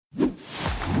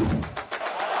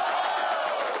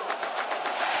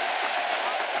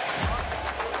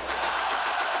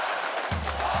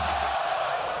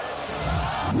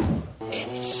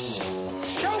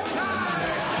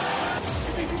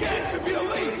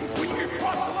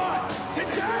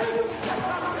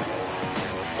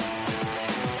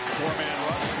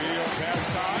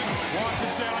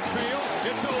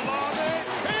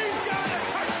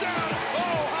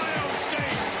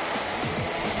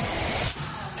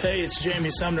Hey, it's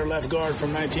Jamie Sumner, left guard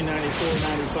from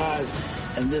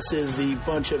 1994-95, and this is the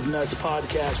Bunch of Nuts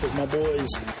podcast with my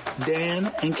boys,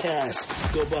 Dan and Cass.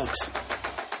 Go Bucks.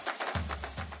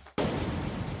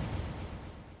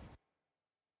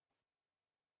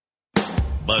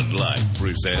 Bud Light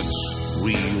presents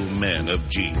Real Men of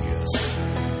Genius.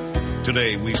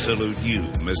 Today we salute you,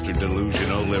 Mr.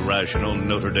 Delusional, Irrational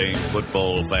Notre Dame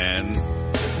football fan.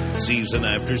 Season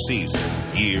after season,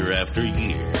 year after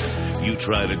year, you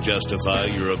try to justify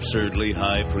your absurdly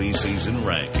high preseason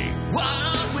ranking.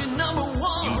 Why we number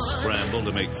one? You scramble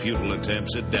to make futile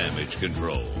attempts at damage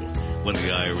control when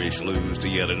the Irish lose to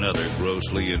yet another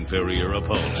grossly inferior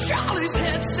opponent. Charlie's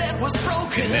headset was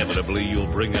broken. Inevitably, you'll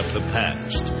bring up the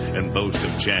past and boast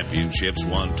of championships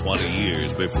won 20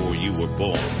 years before you were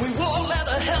born. We wore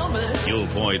leather helmets. You'll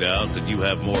point out that you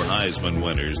have more Heisman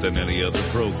winners than any other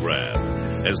program,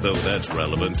 as though that's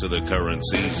relevant to the current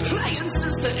season. Playing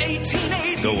since the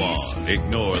 1880s. Go on,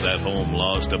 ignore that home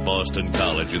loss to Boston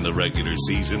College in the regular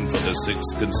season for the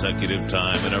 6th consecutive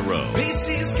time in a row.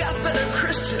 BC's got better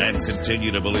Christians. And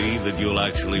continue to believe that you'll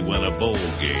actually win a bowl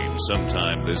game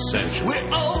sometime this century.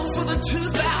 We're old for the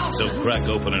 2000s. So crack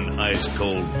open an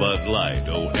ice-cold Bud Light,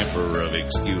 oh emperor of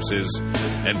excuses,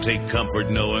 and take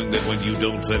comfort knowing that when you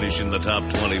don't finish in the top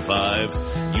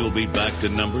 25, you'll be back to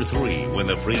number 3 when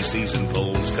the preseason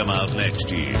polls come out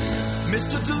next year.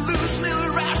 Mr. Delusional,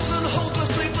 Irrational, and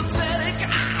Hopelessly Pathetic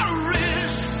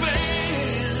Irish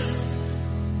fan.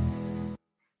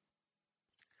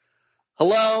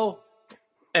 Hello,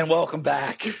 and welcome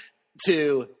back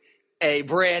to a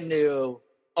brand new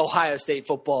Ohio State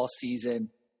football season.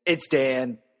 It's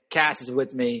Dan. Cass is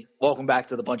with me. Welcome back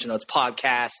to the Bunch of Nuts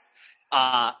podcast.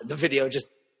 The video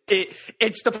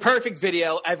it's the perfect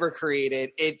video ever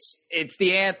created. It's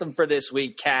the anthem for this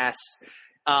week, Cass.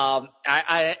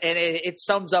 It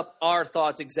sums up our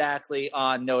thoughts exactly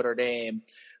on Notre Dame.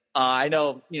 I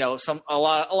know, a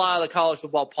lot of the college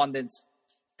football pundits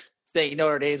think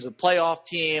Notre Dame's a playoff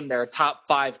team. They're a top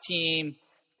 5 team.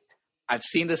 I've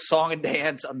seen this song and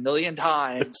dance a million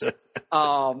times.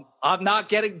 I'm not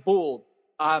getting fooled.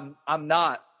 I'm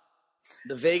not.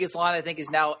 The Vegas line, I think,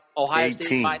 is now Ohio 18.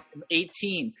 State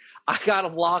 18. I got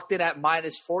them locked in at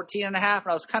minus 14.5, and I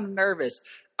was kind of nervous.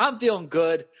 I'm feeling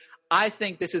good. I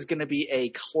think this is going to be a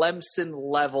Clemson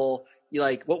level,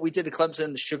 like what we did to Clemson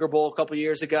in the Sugar Bowl a couple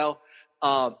years ago.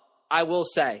 I will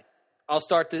say, I'll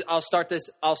start the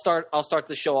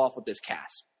show off with this,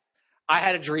 Cass. I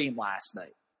had a dream last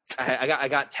night. I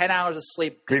got 10 hours of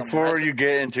sleep. Before you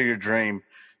get into your dream,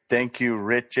 thank you,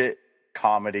 Richard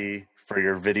Comedy, for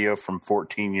your video from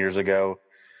 14 years ago.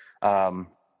 Go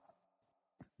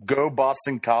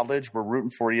Boston College. We're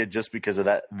rooting for you just because of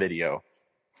that video.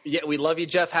 Yeah, we love you,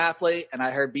 Jeff Hafley, and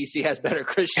I heard BC has better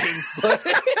Christians,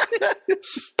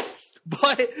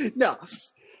 but no.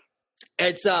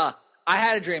 It's I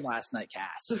had a dream last night,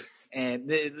 Cass, and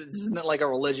this isn't like a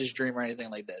religious dream or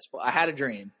anything like this, but I had a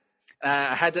dream.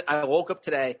 I woke up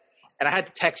today, and I had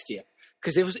to text you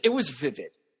because it was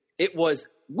vivid. It was,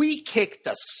 we kicked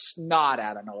the snot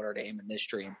out of Notre Dame in this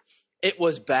dream. It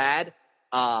was bad.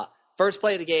 First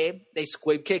play of the game, they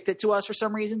squib kicked it to us for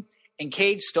some reason, and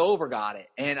Cade Stover got it.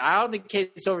 And I don't think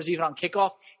Cade Stover's even on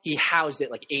kickoff. He housed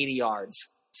it like 80 yards.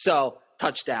 So,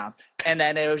 touchdown. And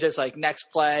then it was just like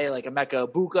next play, like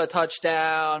Emeka Ibuka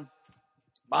touchdown.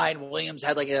 Ryan Williams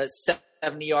had like a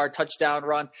 70-yard touchdown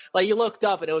run. Like, you looked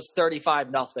up and it was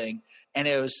 35-0, and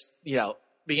it was,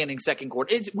 beginning second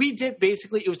quarter. It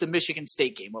was the Michigan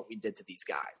State game, what we did to these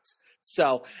guys.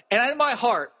 So, and in my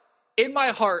heart,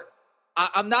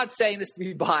 I'm not saying this to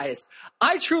be biased.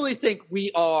 I truly think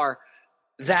we are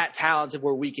that talented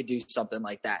where we could do something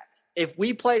like that. If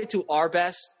we play to our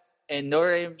best and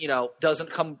Notre Dame,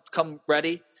 doesn't come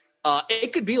ready,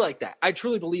 it could be like that. I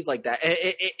truly believe like that.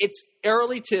 It's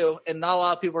early too, and not a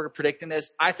lot of people are predicting this.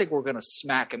 I think we're going to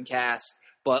smack them, Cass.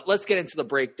 But let's get into the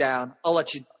breakdown. I'll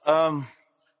let you.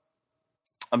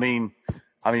 I mean,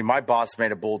 my boss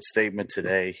made a bold statement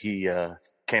today. He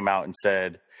came out and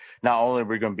said, not only are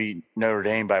we going to beat Notre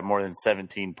Dame by more than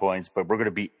 17 points, but we're going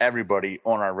to beat everybody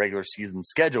on our regular season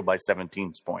schedule by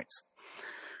 17 points.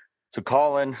 So,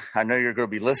 Colin, I know you're going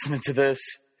to be listening to this.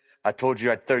 I told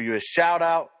you I'd throw you a shout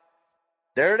out.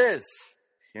 There it is.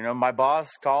 My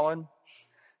boss, Colin,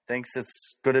 thinks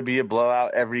it's going to be a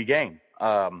blowout every game.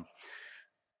 But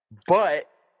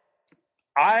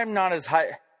I'm not as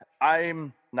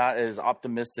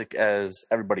optimistic as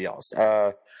everybody else.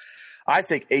 I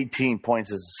think 18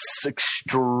 points is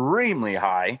extremely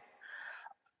high.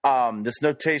 This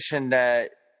notation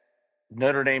that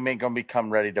Notre Dame ain't going to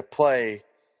become ready to play,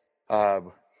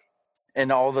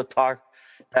 and all the talk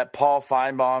that Paul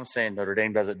Feinbaum saying Notre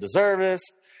Dame doesn't deserve this.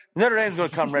 Notre Dame's going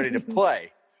to come ready to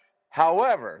play.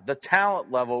 However, the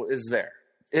talent level is there.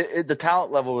 The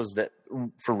talent level is that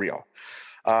for real.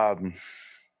 My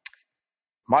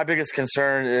biggest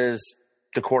concern is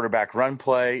the quarterback run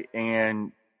play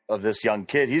and of this young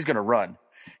kid. He's going to run.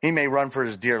 He may run for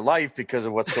his dear life because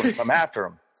of what's going to come after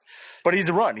him. But he's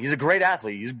a great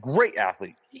athlete. He's a great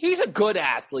athlete. He's a good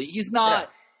athlete. He's not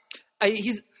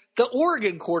he's the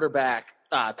Oregon quarterback,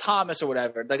 Thomas or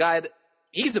whatever, the guy that,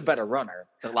 he's a better runner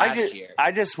than last year.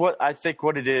 I think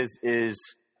what it is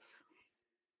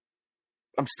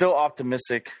I'm still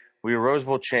optimistic. We were Rose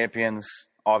Bowl champions.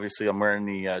 Obviously, I'm wearing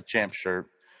the champ shirt.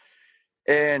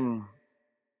 And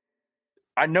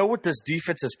I know what this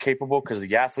defense is capable because of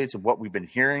the athletes and what we've been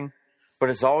hearing. But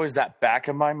it's always that back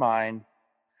of my mind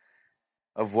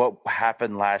of what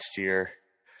happened last year.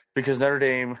 Because Notre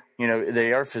Dame,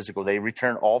 they are physical. They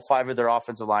returned all 5 of their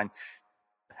offensive line.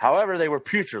 However, they were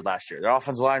putrid last year. Their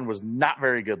offensive line was not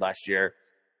very good last year.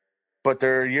 But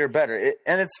they're a year better.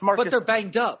 And it's Marcus. But they're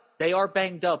banged up. They are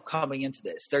banged up coming into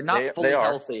this. They're not fully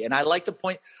healthy. And I would like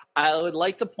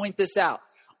to point this out.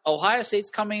 Ohio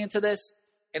State's coming into this,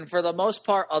 and for the most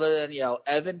part, other than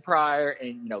Evan Pryor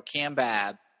and Cam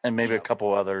Babb and maybe a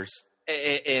couple others,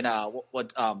 and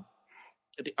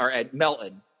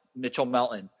Melton, Mitchell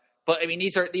Melton. But I mean,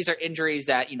 these are injuries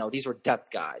that these were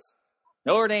depth guys.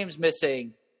 Notre Dame's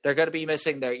missing. They're going to be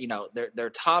missing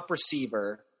their top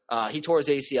receiver. He tore his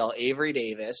ACL, Avery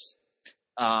Davis.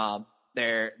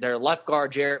 Their left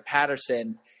guard, Jarrett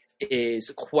Patterson,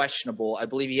 is questionable. I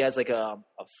believe he has like a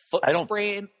foot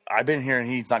sprain. I've been hearing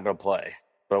he's not going to play,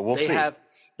 but we'll see. They have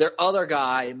their other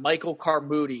guy, Michael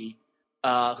Carmody,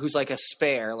 who's like a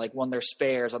spare, like one of their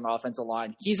spares on the offensive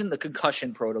line. He's in the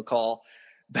concussion protocol.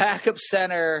 Backup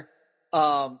center,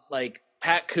 like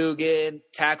Pat Coogan,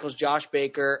 tackles Josh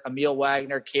Baker, Emil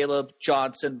Wagner, Caleb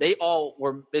Johnson. They all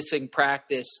were missing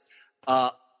practice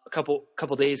a couple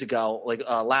days ago, like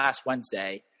last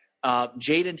Wednesday.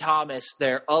 Jaden Thomas,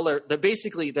 they're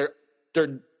basically their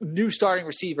new starting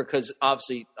receiver because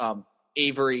obviously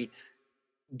Avery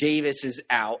Davis is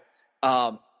out.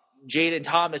 Jaden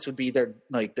Thomas would be their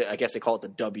I guess they call it the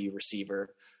W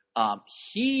receiver.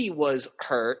 He was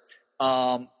hurt.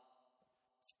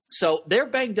 So they're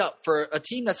banged up for a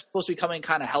team that's supposed to be coming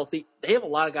kind of healthy. They have a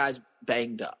lot of guys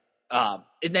banged up.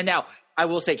 And then now I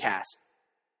will say, Cass,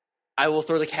 I will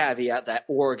throw the caveat that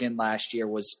Oregon last year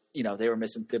was, they were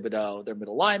missing Thibodeau, their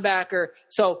middle linebacker.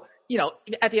 So,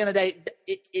 at the end of the day,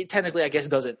 it technically, I guess,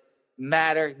 doesn't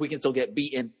matter. We can still get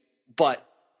beaten. But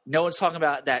no one's talking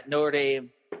about that Notre Dame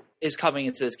is coming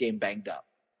into this game banged up.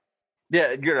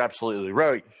 Yeah, you're absolutely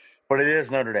right. But it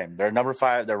is Notre Dame. They're number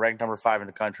 5. They're ranked number 5 in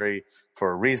the country for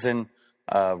a reason.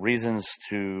 Reasons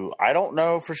to I don't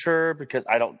know for sure because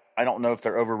I don't know if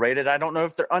they're overrated. I don't know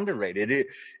if they're underrated.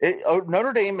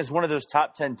 Notre Dame is one of those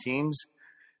top 10 teams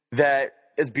that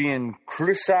is being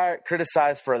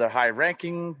criticized for their high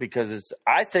ranking because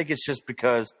I think it's just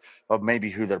because of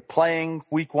maybe who they're playing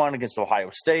week 1 against Ohio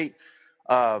State.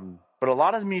 But a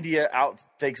lot of the media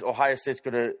thinks Ohio State's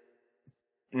going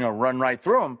to run right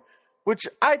through them. Which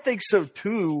I think so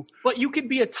too. But you could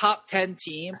be a top 10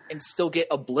 team and still get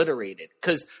obliterated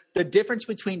because the difference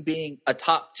between being a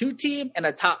top 2 team and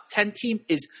a top 10 team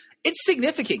it's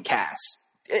significant, Cass.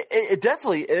 It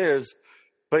definitely is.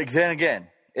 But then again,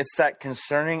 it's that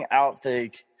concerning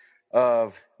outtake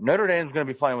of Notre Dame's going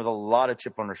to be playing with a lot of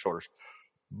chip on their shoulders.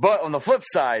 But on the flip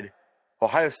side,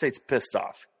 Ohio State's pissed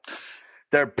off.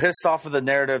 They're pissed off of the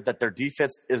narrative that their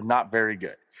defense is not very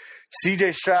good.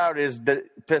 C.J. Stroud is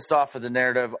pissed off of the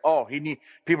narrative.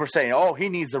 People are saying, he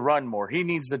needs to run more. He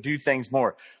needs to do things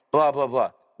more. Blah, blah,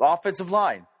 blah. The offensive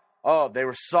line. They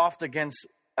were soft against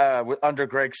under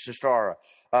Greg Sestara.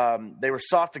 They were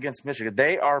soft against Michigan.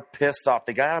 They are pissed off.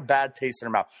 They got a bad taste in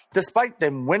their mouth, despite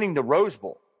them winning the Rose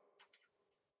Bowl.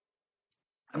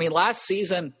 I mean, last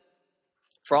season,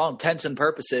 for all intents and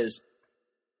purposes,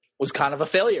 was kind of a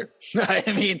failure.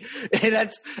 I mean,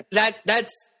 that's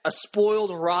a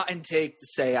spoiled, rotten take to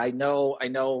say. I know,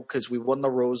 because we won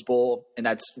the Rose Bowl, and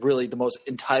that's really the most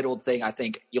entitled thing I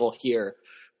think you'll hear.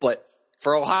 But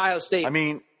for Ohio State,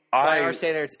 by our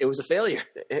standards, it was a failure.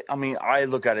 I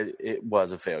look at it, it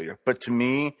was a failure. But to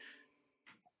me,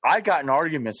 I got in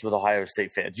arguments with Ohio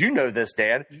State fans. You know this,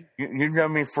 Dan. You know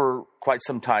me for quite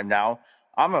some time now.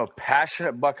 I'm a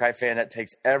passionate Buckeye fan that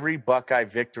takes every Buckeye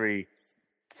victory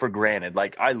for granted.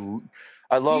 Like I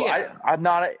love. Yeah. I'm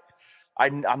not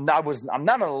an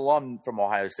alum from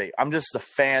Ohio State. I'm just a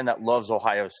fan that loves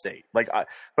Ohio State. But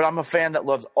I'm a fan that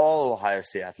loves all Ohio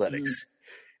State athletics.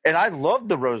 And I loved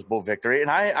the Rose Bowl victory. And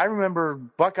I remember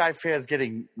Buckeye fans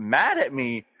getting mad at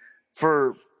me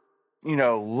for,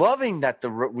 loving that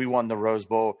we won the Rose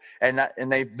Bowl. And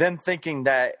they then thinking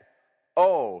that,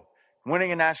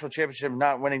 winning a national championship,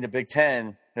 not winning the Big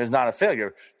Ten is not a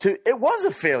failure. It was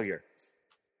a failure.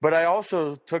 But I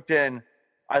also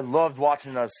I loved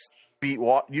watching us beat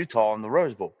Utah in the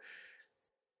Rose Bowl.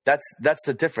 That's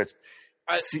the difference.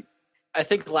 I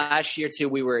think last year, too,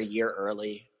 we were a year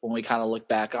early when we kind of look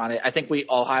back on it. I think we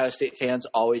Ohio State fans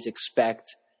always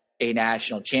expect a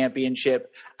national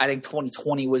championship. I think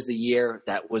 2020 was the year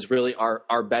that was really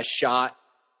our best shot.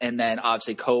 And then,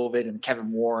 obviously, COVID and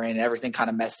Kevin Warren and everything kind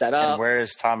of messed that up. And where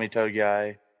is Tommy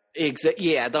Togiai?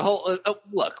 Yeah, the whole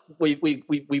look. We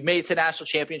made it to national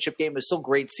championship game. It was still a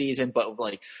great season, but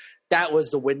that was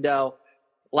the window.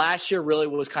 Last year really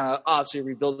was kind of obviously a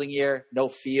rebuilding year. No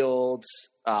Fields,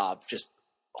 just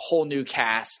a whole new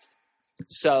cast.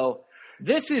 So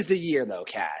this is the year, though,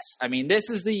 Cass. I mean, this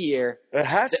is the year. It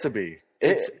has to be.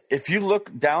 If you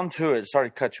look down to it, sorry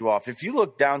to cut you off. If you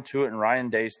look down to it in Ryan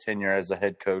Day's tenure as a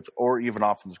head coach or even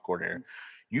offensive coordinator,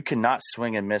 you cannot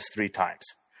swing and miss 3 times.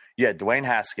 You had Dwayne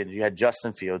Haskins, you had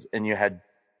Justin Fields, and you had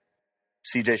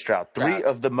C.J. Stroud. 3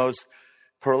 of the most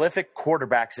prolific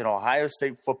quarterbacks in Ohio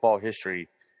State football history.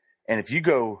 And if you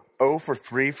go 0 for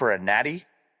 3 for a natty.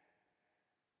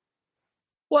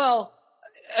 Well,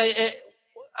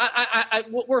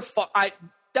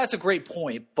 that's a great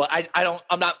point, but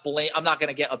I'm not going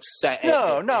to get upset.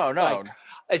 No.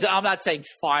 I'm not saying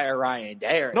fire Ryan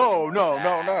Day.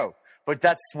 No. But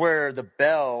that's where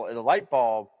the light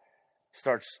bulb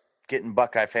starts getting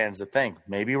Buckeye fans to think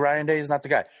maybe Ryan Day is not the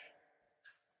guy.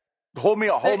 Hold me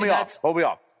off.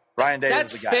 Ryan Day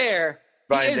is the guy. That's fair.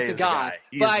 Ryan he is Day the guy.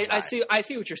 But I see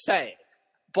what you're saying.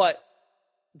 But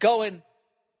going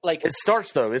it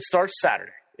starts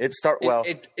Saturday.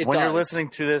 When you're listening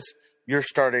to this, you're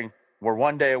starting. We're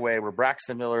one day away. We're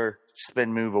Braxton Miller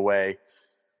spin move away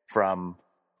from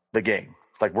the game.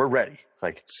 We're ready.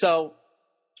 So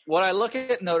when I look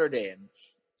at Notre Dame,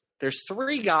 there's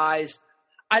 3 guys.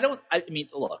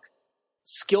 Look,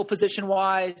 skill position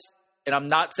wise, and I'm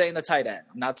not saying the tight end.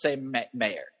 I'm not saying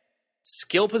Mayer.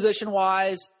 Skill position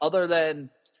wise, other than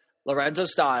Lorenzo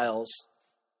Styles,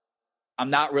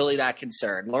 I'm not really that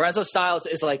concerned. Lorenzo Styles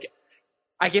is I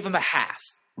give him a half.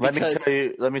 Let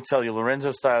me tell you, Lorenzo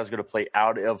Styles is going to play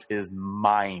out of his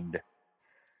mind.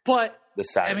 But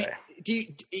this Saturday,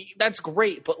 that's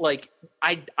great. But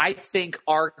I think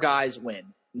our guys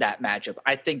win that matchup.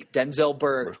 I think Denzel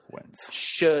Berg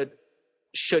should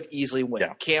easily win.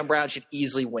 Yeah. Cam Brown should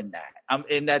easily win that.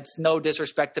 And that's no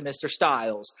disrespect to Mr.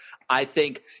 Styles. I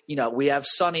think we have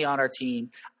Sonny on our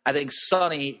team. I think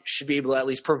Sonny should be able to at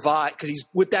least provide, because he's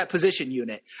with that position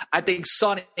unit. I think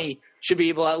Sonny should be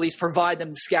able to at least provide them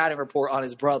the scouting report on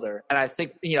his brother. And I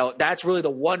think, that's really the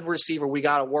one receiver we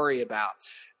got to worry about.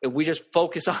 If we just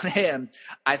focus on him,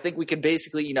 I think we can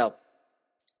basically,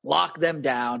 lock them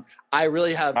down. I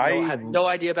really have no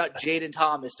idea about Jaden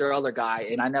Thomas, their other guy,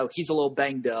 and I know he's a little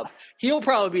banged up. He'll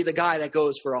probably be the guy that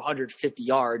goes for 150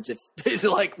 yards if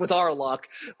with our luck.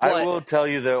 But I will tell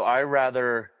you though, I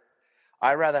rather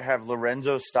have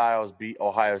Lorenzo Styles beat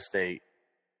Ohio State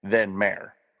than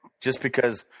Mayer, just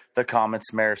because the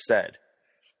comments Mayer said.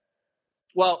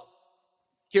 Well,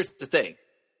 here's the thing.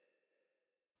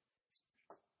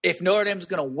 If Notre Dame's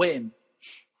going to win,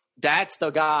 that's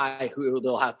the guy who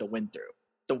they'll have to win through.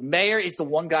 The Mayer is the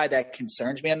one guy that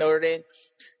concerns me on Notre Dame.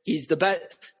 He's the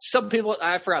best. Some people,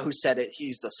 I forgot who said it.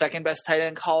 He's the second best tight end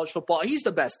in college football. He's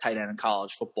the best tight end in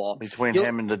college football. Between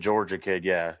him and the Georgia kid,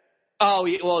 yeah. Oh,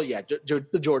 well, yeah,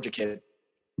 the Georgia kid.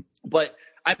 But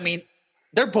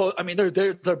they're both.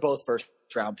 They're both first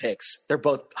round picks. They're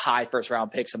both high first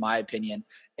round picks in my opinion.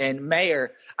 And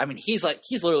Mayer, he's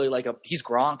literally he's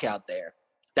Gronk out there.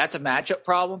 That's a matchup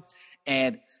problem,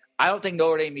 and I don't think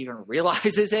Notre Dame even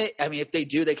realizes it. If they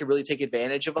do, they could really take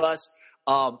advantage of us.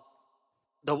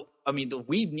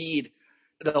 We need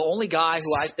the only guy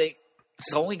who I think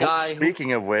the only guy.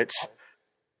 Speaking of which,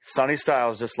 Sonny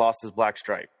Styles just lost his black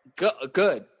stripe.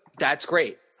 Good. That's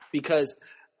great because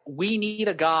we need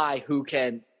a guy who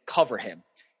can cover him,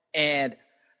 and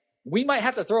we might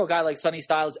have to throw a guy like Sonny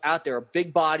Styles out there, a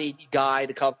big-bodied guy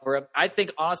to cover him. I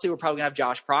think, honestly, we're probably going to have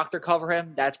Josh Proctor cover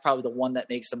him. That's probably the one that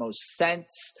makes the most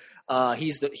sense.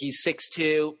 He's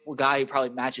 6'2", a guy who probably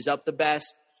matches up the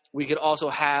best. We could also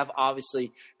have,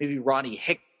 obviously, maybe Ronnie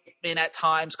Hickman at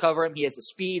times cover him. He has the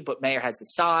speed, but Mayer has the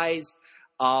size.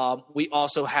 We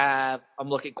also have – I'm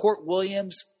looking – Court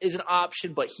Williams is an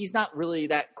option, but he's not really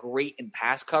that great in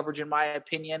pass coverage, in my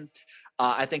opinion.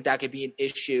 I think that could be an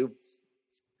issue.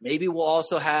 Maybe we'll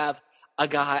also have a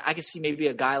guy. I could see maybe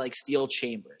a guy like Steel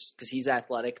Chambers because he's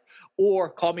athletic, or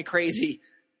call me crazy,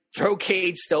 throw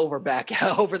Cade Stover back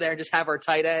over there and just have our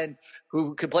tight end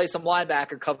who could play some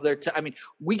linebacker cover there. I mean,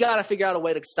 we got to figure out a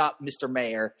way to stop Mr.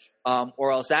 Mayer,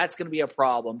 or else that's going to be a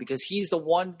problem because he's the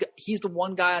one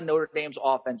guy on Notre Dame's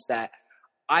offense that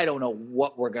I don't know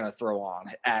what we're going to throw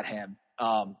on at him.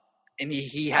 And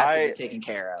he has to be taken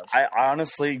care of. I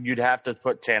honestly, you'd have to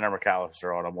put Tanner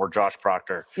McAllister on him or Josh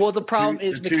Proctor. Well, the problem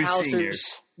is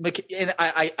McAllister's – and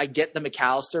I get the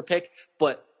McAllister pick,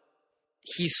 but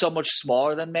he's so much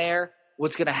smaller than Mayer.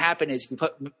 What's going to happen is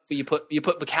you put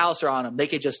McAllister on him, they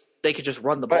could just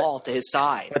run the ball to his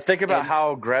side. But think about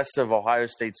how aggressive Ohio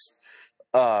State's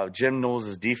Jim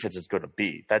Knowles' defense is going to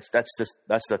be. That's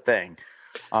the thing.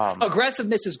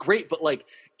 Aggressiveness is great, but like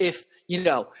if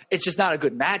it's just not a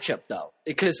good matchup though,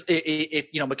 because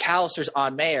if McAllister's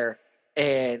on Mayer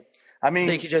and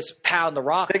they could just pound the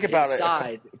rock. Think about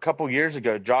it. A couple years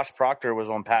ago, Josh Proctor was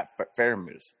on Pat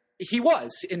Fairmouth. He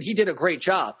was, and he did a great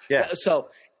job. Yeah. So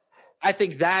I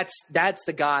think that's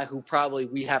the guy who probably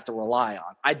we have to rely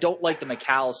on. I don't like the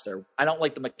McAllister.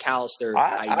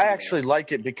 I actually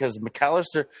like it because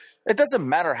McAllister. It doesn't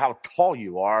matter how tall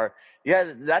you are.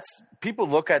 Yeah, people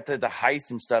look at the height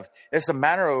and stuff. It's a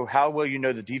matter of how well you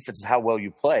know the defense and how well you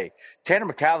play. Tanner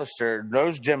McAllister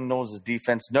knows Jim Knowles'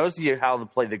 defense, knows how to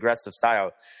play the aggressive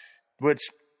style, which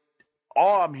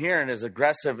all I'm hearing is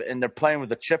aggressive, and they're playing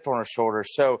with a chip on their shoulder.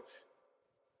 So,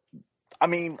 I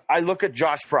mean, I look at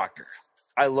Josh Proctor.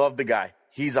 I love the guy.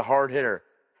 He's a hard hitter.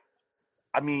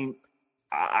 I mean,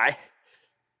 I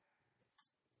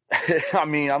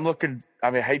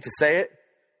hate to say it.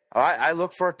 I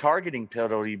look for a targeting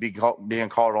penalty being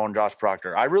called on Josh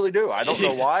Proctor. I really do. I don't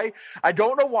know why. I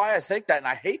don't know why I think that, and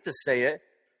I hate to say it,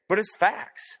 but it's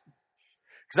facts.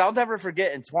 Because I'll never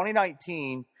forget in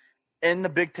 2019 in the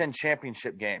Big Ten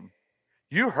championship game,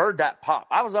 you heard that pop.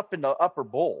 I was up in the upper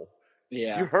bowl.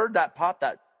 Yeah. You heard that pop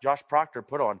that Josh Proctor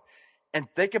put on. And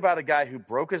think about a guy who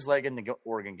broke his leg in the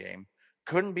Oregon game,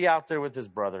 couldn't be out there with his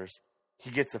brothers.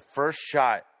 He gets a first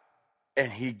shot, and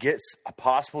he gets a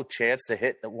possible chance to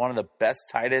hit one of the best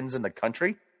tight ends in the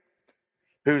country,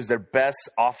 who's their best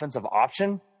offensive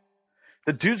option.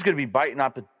 The dude's going to be biting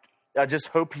up. I just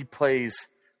hope he plays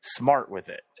smart with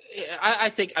it. I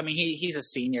think, he's a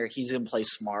senior. He's going to play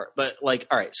smart. But, all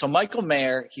right, so Michael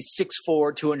Mayer, he's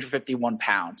 6'4", 251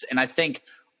 pounds. And I think,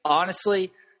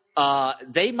 honestly,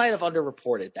 they might have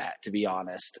underreported that, to be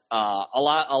honest. A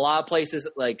lot of places,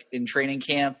 like in training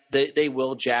camp, they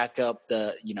will jack up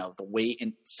the weight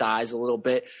and size a little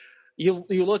bit. You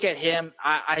look at him,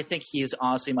 I think he's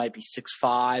honestly might be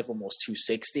 6'5", almost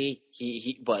 260.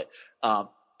 But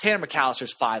Tanner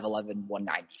McAllister's 5'11",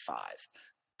 195.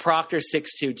 Proctor's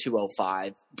 6'2",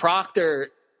 205. Proctor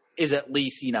is at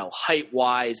least,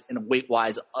 height-wise and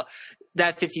weight-wise,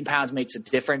 that 15 pounds makes a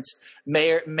difference.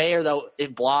 Mayer though,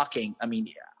 in blocking,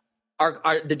 the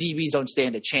DBs don't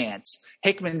stand a chance.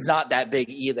 Hickman's not that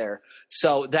big either.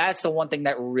 So that's the one thing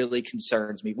that really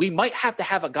concerns me. We might have to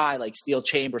have a guy like Steel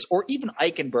Chambers or even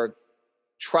Eichenberg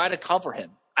try to cover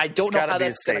him. I don't know how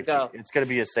that's going to go. It's going to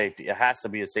be a safety. It has to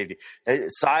be a safety.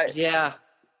 Size, yeah.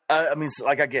 I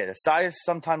get it. Size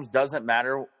sometimes doesn't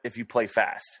matter if you play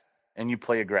fast and you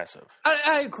play aggressive.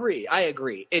 I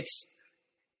agree. It's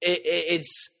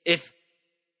if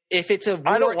it's a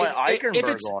I don't want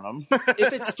Eichenberg on them.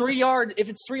 if it's 3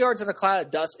 yards in a cloud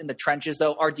of dust in the trenches,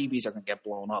 though, our DBs are going to get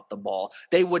blown up the ball.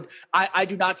 They would. I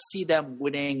do not see them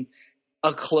winning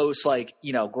a close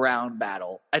ground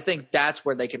battle. I think that's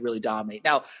where they could really dominate.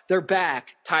 Now their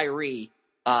back, Tyree.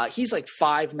 He's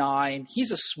 5'9".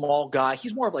 He's a small guy.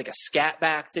 He's more of a scat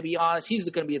back, to be honest. He's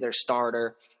going to be their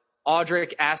starter.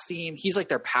 Audric Asteen, he's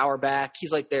their power back.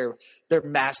 He's their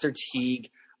Master Teague.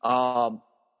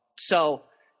 So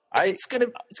it's gonna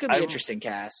be interesting,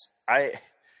 Cass. I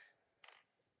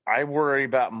worry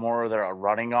about more of their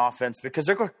running offense because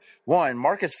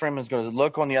Marcus Freeman's going to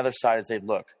look on the other side and say,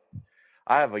 "Look,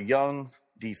 I have a young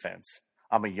defense.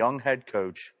 I'm a young head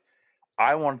coach.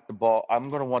 I want the ball. I'm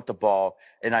going to want the ball,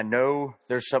 and I know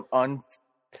there's some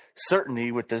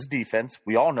uncertainty with this defense.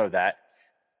 We all know that.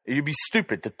 You'd be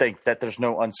stupid to think that there's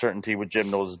no uncertainty with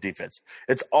Jim Knowles' defense.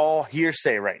 It's all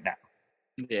hearsay right now."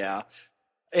 Yeah,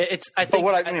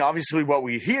 obviously, what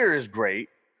we hear is great.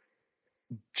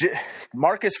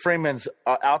 Marcus Freeman's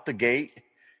out the gate,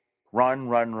 run.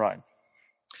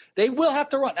 They will have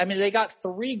to run. they got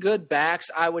 3 good backs,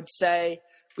 I would say,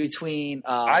 between.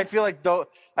 I feel like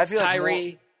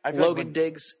Tyree, Logan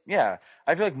Diggs. Yeah,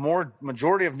 I feel like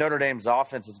majority of Notre Dame's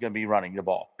offense is going to be running the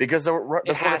ball because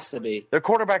it has to be. Their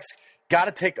quarterbacks got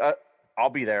to take. I'll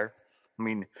be there.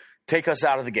 Take us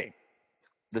out of the game.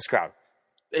 This crowd.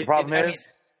 The problem is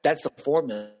that's the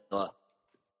formula.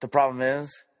 The problem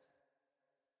is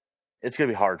it's going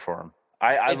to be hard for him.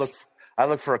 I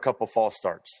look for a couple false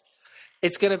starts.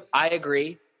 I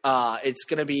agree. It's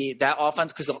going to be that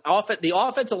offense because the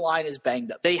offensive line is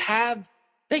banged up. They have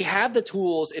the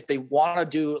tools if they want to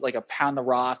do like a pound the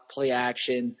rock, play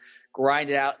action, grind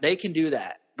it out. They can do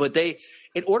that. But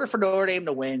in order for Notre Dame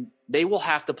to win, they will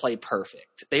have to play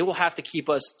perfect. They will have to keep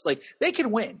us like they can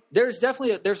win. There's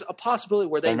a possibility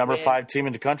where they're number win. 5 team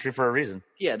in the country for a reason.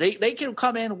 Yeah, they can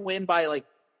come in and win by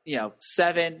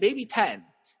 7, maybe 10,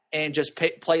 and just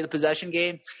play the possession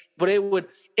game. But it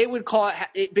would call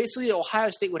it basically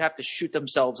Ohio State would have to shoot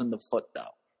themselves in the foot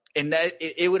though, and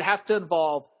it would have to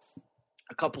involve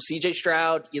a couple C.J.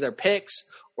 Stroud either picks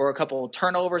or a couple of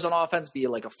turnovers on offense via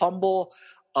like a fumble.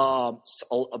 A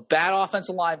bad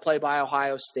offensive line play by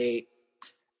Ohio State,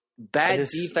 bad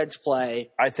defense play.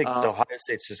 I think Ohio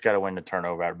State's just got to win the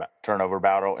turnover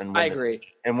battle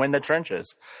and win the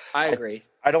trenches. I agree.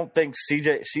 I don't think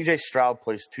CJ Stroud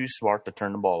plays too smart to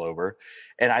turn the ball over,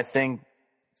 and I think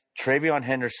Travion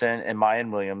Henderson and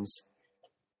Mayan Williams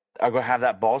are going to have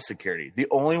that ball security. The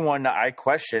only one that I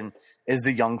question is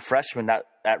the young freshman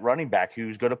at running back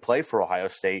who's going to play for Ohio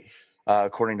State,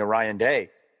 according to Ryan Day.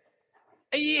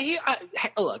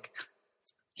 Look,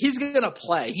 he's going to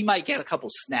play. He might get a couple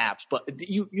snaps, but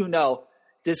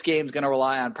this game's going to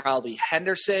rely on probably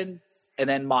Henderson and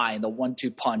then Mayan, the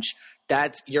 1-2 punch.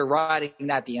 You're riding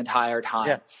that the entire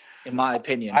time, in my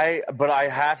opinion.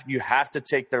 You have to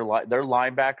take their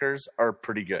linebackers are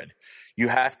pretty good. You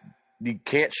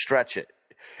can't stretch it.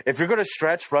 If you're going to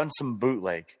stretch, run some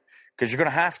bootleg because you're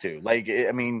going to have to.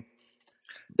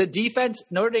 The defense,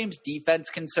 Notre Dame's defense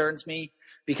concerns me.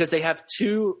 Because they have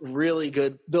two really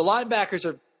good – the linebackers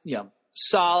are,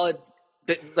 solid.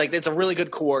 It's a really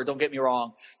good core, don't get me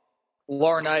wrong.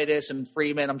 Laurinaitis and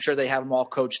Freeman, I'm sure they have them all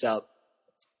coached up.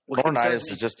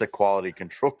 Laurinaitis is just a quality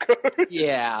control coach.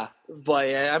 Yeah, but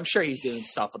I'm sure he's doing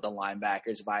stuff with the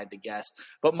linebackers if I had to guess.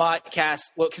 But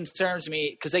what concerns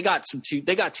me – because they got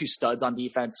two studs on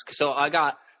defense. So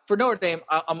for Notre Dame,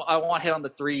 I want to hit on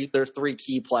their 3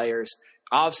 key players.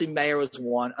 Obviously, Mayer was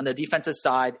one. On the defensive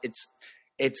side,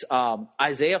 it's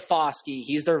Isaiah Foskey.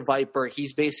 He's their Viper.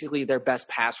 He's basically their best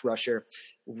pass rusher.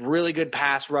 Really good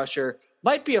pass rusher.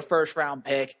 Might be a first-round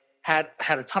pick. Had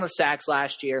a ton of sacks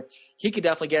last year. He could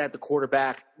definitely get at the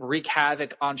quarterback, wreak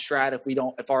havoc on Stroud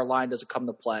if our line doesn't come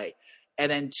to play.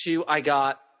 And then 2, I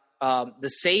got the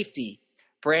safety,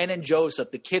 Brandon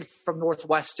Joseph, the kid from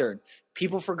Northwestern.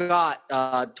 People forgot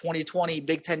 2020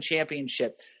 Big Ten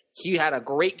championship. He had a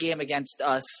great game against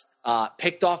us.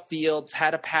 Picked off fields,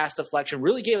 had a pass deflection,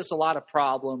 really gave us a lot of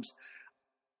problems.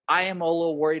 I am a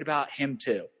little worried about him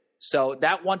too. So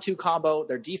that 1-2 combo,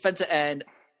 their defensive end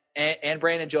and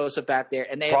Brandon Joseph back there,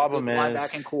 and they have a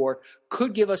linebacking core,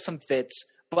 could give us some fits,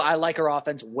 but I like our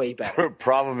offense way better.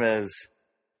 Problem is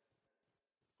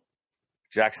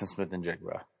Jackson Smith and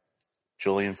Jigba,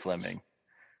 Julian Fleming,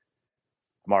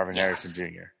 Marvin Harrison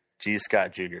Jr., G.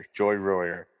 Scott Jr., Joy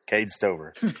Royer, Cade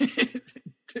Stover.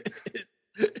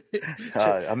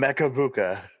 Emeka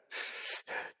Buka,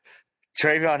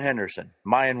 Travion Henderson,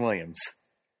 Mayan Williams.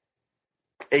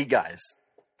 8 guys.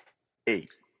 8.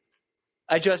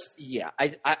 I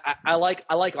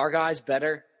like our guys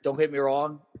better. Don't get me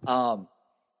wrong. They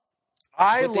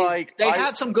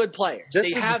have some good players.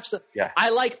 I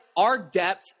like our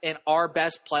depth, and our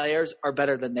best players are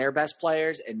better than their best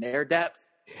players in their depth.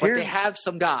 But they have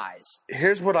some guys.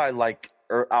 Here's what I like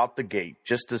out the gate,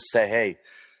 just to say, hey,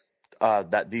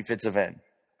 that defensive end.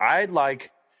 I'd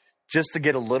like just to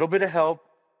get a little bit of help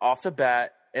off the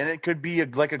bat, and it could be a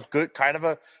good kind of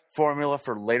a formula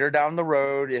for later down the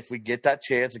road if we get that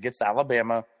chance against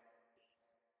Alabama.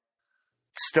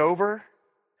 Stover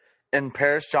and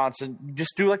Paris Johnson,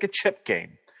 just do like a chip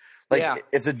game.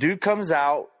 If the dude comes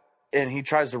out and he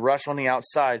tries to rush on the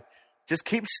outside, just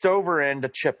keep Stover in to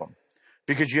chip him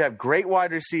because you have great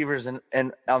wide receivers on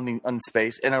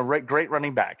space and a great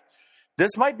running back.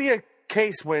 This might be a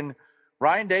case when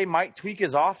Ryan Day might tweak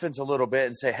his offense a little bit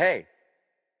and say, hey,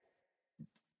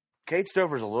 Cade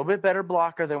Stover's a little bit better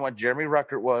blocker than what Jeremy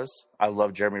Ruckert was. I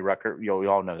love Jeremy Ruckert. We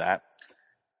all know that.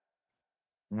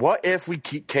 What if we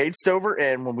keep Cade Stover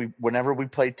in whenever we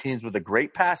play teams with a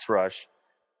great pass rush,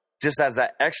 just as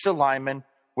that extra lineman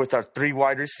with our 3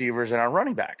 wide receivers and our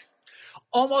running back?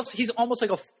 He's almost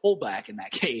like a fullback in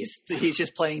that case. He's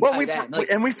just playing tight end.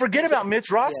 And we forget about Mitch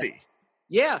Rossi.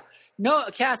 Yeah. No,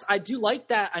 Cass, I do like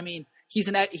that. I mean,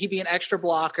 he'd be an extra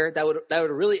blocker that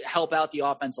would really help out the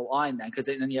offensive line then, because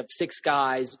then you have 6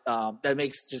 guys. That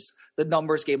makes just the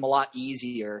numbers game a lot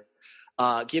easier.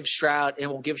 give Stroud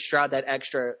that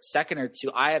extra second or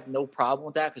two. I have no problem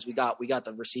with that because we got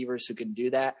the receivers who can do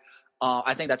that.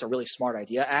 I think that's a really smart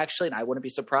idea, actually, and I wouldn't be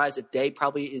surprised if Day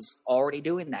probably is already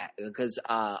doing that because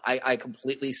I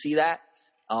completely see that.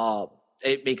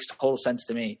 It makes total sense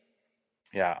to me.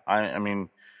 Yeah, I mean,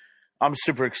 I'm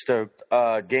super stoked.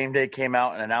 Game Day came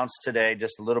out and announced today,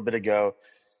 just a little bit ago,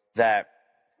 that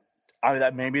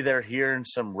maybe they're hearing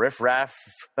some riffraff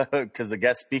because the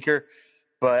guest speaker,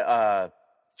 but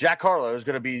Jack Harlow is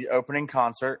going to be opening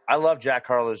concert. I love Jack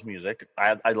Harlow's music.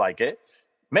 I like it.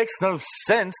 Makes no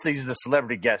sense that he's the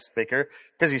celebrity guest speaker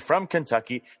because he's from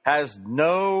Kentucky, has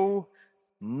no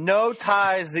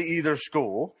ties to either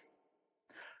school.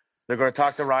 They're going to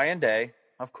talk to Ryan Day,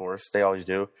 of course. They always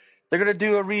do. They're going to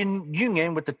do a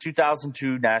reunion with the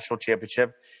 2002 National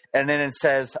Championship, and then it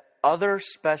says other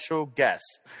special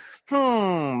guests.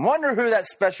 Wonder who that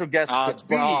special guest could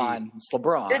be. It's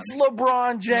LeBron. It's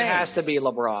LeBron James. It has to be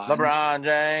LeBron. LeBron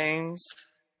James.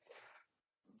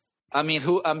 I mean,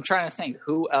 I'm trying to think.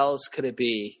 Who else could it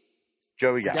be?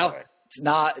 Joey Galloway. It's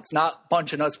not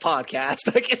Bunch of Nuts podcast.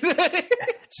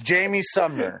 It's Jamie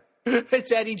Sumner.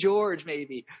 It's Eddie George,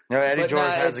 maybe. No, Eddie George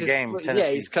has a game.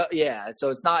 Tennessee. So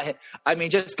it's not him. I mean,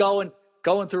 just going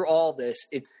through all this,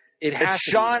 it has. It's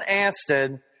Sean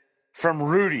Astin from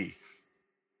Rudy.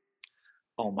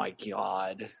 Oh my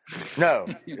God! No,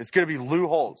 it's going to be Lou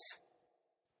Holtz.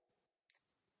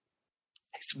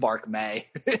 It's Mark May.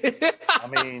 I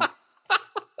mean,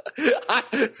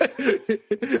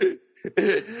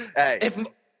 hey,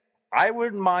 I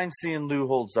wouldn't mind seeing Lou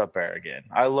Holtz up there again.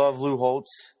 I love Lou Holtz.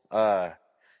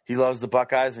 He loves the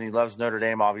Buckeyes and he loves Notre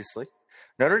Dame, obviously.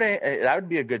 Notre Dame, that would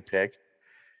be a good pick.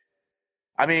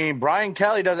 I mean, Brian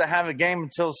Kelly doesn't have a game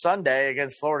until Sunday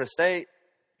against Florida State.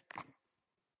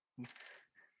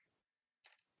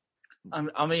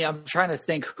 I'm trying to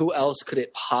think who else could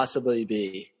it possibly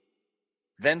be.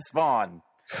 Vince Vaughn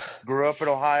grew up in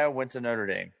Ohio, went to Notre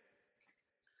Dame.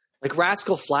 Like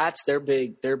Rascal Flatts, they're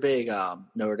big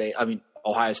Notre Dame. I mean,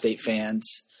 Ohio State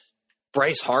fans.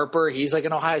 Bryce Harper, he's like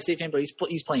an Ohio State fan, but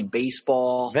he's playing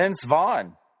baseball. Vince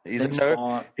Vaughn,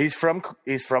 he's from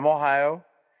Ohio,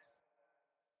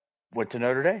 went to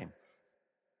Notre Dame.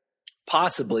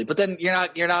 Possibly, but then you're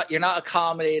not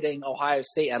accommodating Ohio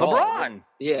State at all. LeBron.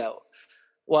 Yeah.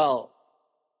 Well,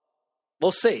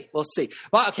 we'll see. Well,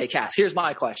 okay, Cass, here's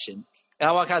my question. And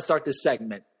I want to kind of start this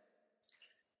segment.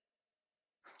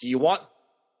 When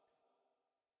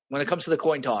it comes to the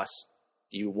coin toss,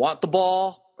 do you want the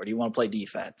ball or do you want to play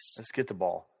defense? Let's get the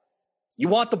ball. You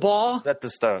want the ball? Set the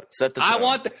tone.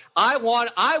 I want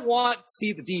to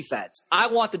see the defense. I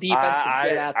want the defense to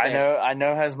get out there. I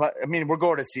know. I mean, we're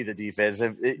going to see the defense.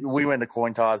 If we win the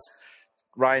coin toss,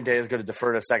 Ryan Day is going to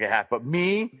defer to the second half. But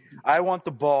I want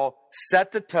the ball,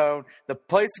 set the tone. The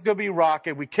place is going to be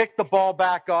rocking. We kick the ball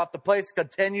back off. The place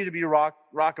continue to be rocking.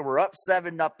 We're up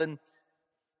 7-0.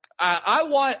 I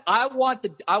want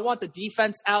the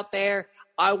defense out there.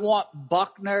 I want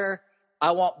Buckner,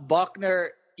 out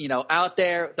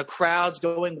there. The crowd's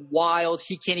going wild.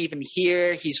 He can't even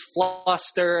hear. He's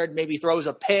flustered. Maybe throws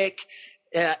a pick,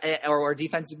 or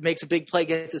defense makes a big play,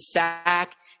 gets a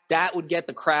sack. That would get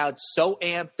the crowd so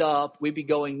amped up. We'd be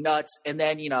going nuts. And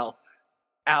then,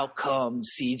 out comes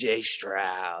C.J.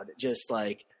 Stroud, just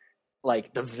like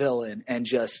the villain, and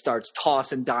just starts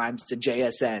tossing dimes to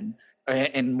JSN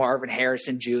and Marvin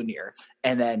Harrison Jr.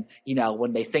 And then,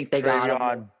 when they think they got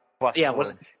him. Yeah,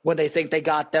 when they think they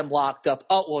got them locked up,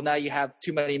 now you have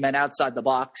too many men outside the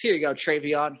box. Here you go,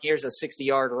 Travion. Here's a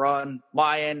 60-yard run.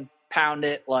 Mayan, pound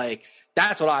it. Like,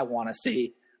 that's what I want to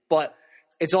see. But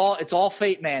it's all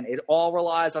fate, man. It all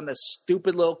relies on this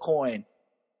stupid little coin.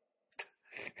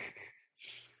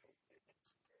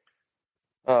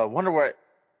 Wonder what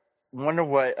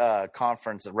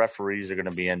conference the referees are going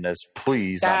to be in this.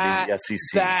 Please, not be the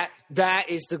SEC. That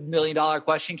is the $1 million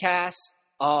question, Cass.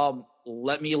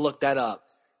 Let me look that up.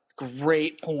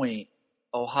 Great point.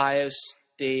 Ohio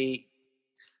State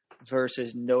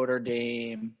versus Notre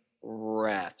Dame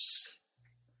refs.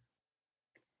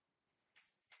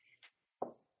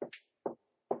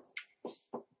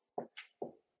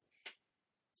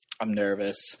 I'm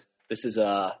nervous. This is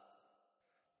I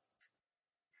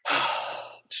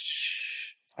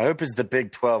hope it's the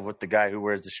Big 12 with the guy who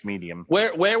wears the schmedium.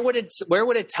 Where would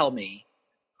it tell me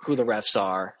who the refs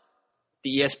are?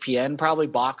 The ESPN probably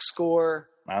box score.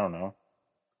 I don't know.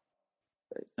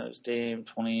 Notre Dame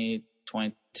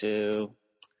 2022.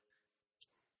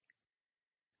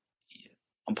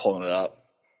 I'm pulling it up.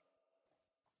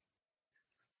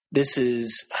 This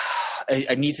is.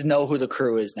 I need to know who the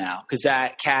crew is now, because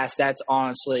that's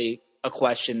honestly a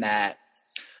question that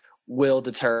will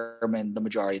determine the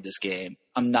majority of this game.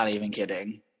 I'm not even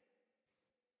kidding.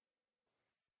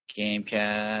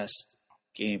 Gamecast,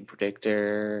 game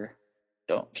predictor,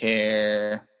 don't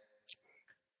care.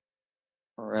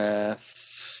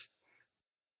 Ref.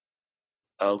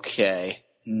 Okay.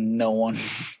 No one.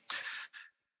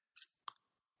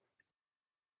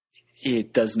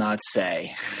 It does not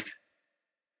say.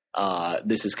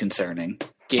 This is concerning.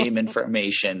 Game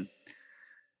information.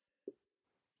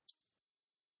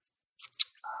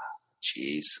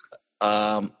 Jeez.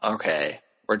 Okay.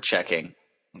 We're checking.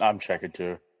 I'm checking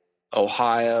too.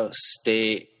 Ohio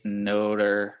State,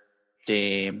 Notre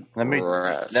Dame. Let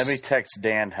refs. me text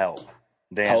Dan Help.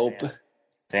 Dan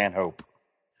Hope.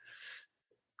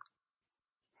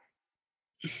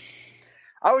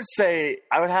 I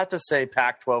would have to say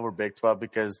Pac-12 or Big 12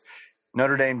 because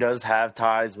Notre Dame does have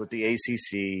ties with the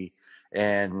ACC,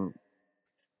 and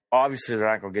obviously they're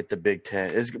not going to get the Big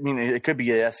 10. It could be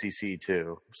the SEC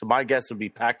too. So my guess would be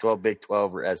Pac-12, Big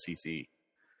 12, or SEC.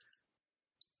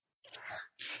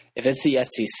 If it's the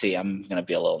SEC, I'm going to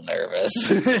be a little nervous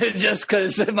just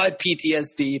because of my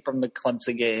PTSD from the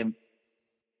Clemson game.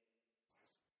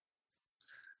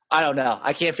 I don't know.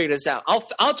 I can't figure this out.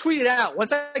 I'll tweet it out.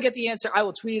 Once I get the answer, I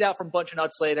will tweet it out from Bunch of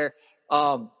Nuts later.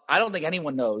 I don't think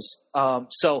anyone knows.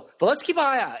 But let's keep an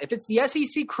eye out. If it's the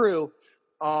SEC crew,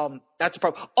 that's a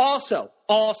problem. Also,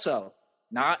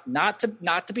 not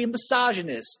to be a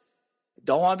misogynist.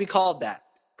 Don't want to be called that.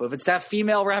 But if it's that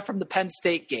female ref from the Penn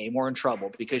State game, we're in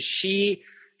trouble because she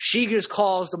just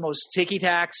calls the most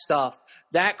ticky-tack stuff.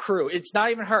 That crew, it's not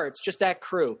even her. It's just that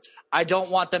crew. I don't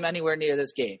want them anywhere near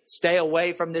this game. Stay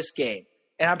away from this game.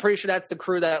 And I'm pretty sure that's the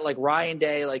crew that like Ryan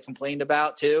Day like complained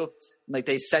about too. Like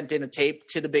they sent in a tape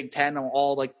to the Big Ten on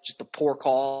all like just the poor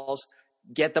calls.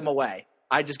 Get them away.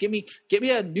 I just give me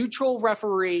a neutral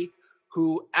referee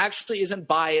who actually isn't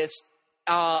biased.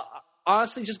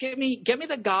 Honestly, just get me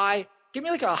the guy. Give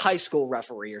me like a high school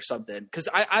referee or something because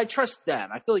I trust them.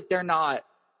 I feel like they're not.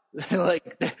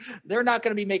 They're not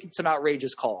going to be making some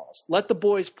outrageous calls. Let the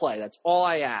boys play. That's all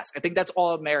I ask. I think that's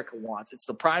all America wants. It's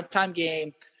the primetime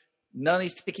game. None of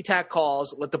these ticky-tack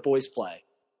calls. Let the boys play.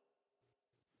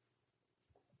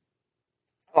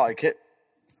 I like it.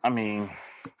 I mean,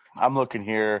 I'm looking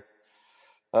here.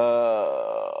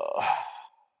 No,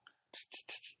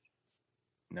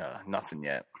 nothing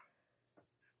yet.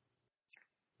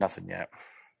 Nothing yet.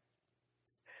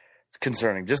 It's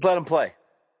concerning. Just let them play.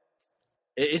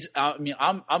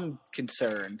 I'm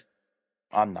concerned.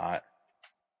 I'm not.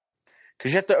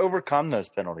 Because you have to overcome those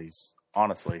penalties,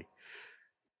 honestly.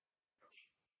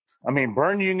 I mean,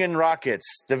 Bern Union Rockets,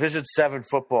 Division 7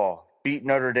 football, beat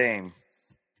Notre Dame,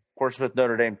 Portsmouth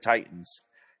Notre Dame Titans,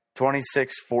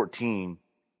 26-14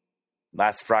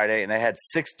 last Friday, and they had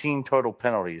 16 total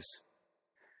penalties.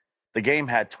 The game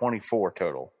had 24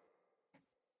 total.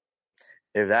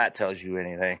 If that tells you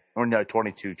anything. Or no,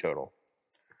 22 total.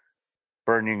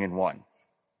 Bern Union won.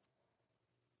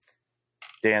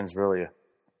 Dan's really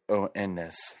in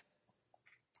this.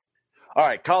 All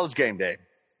right, college game day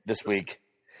this week.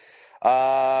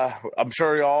 I'm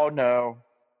sure you all know,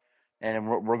 and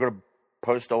we're going to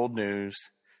post old news.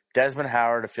 Desmond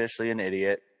Howard officially an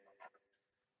idiot.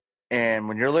 And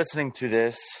when you're listening to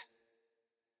this,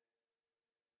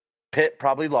 Pitt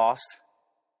probably lost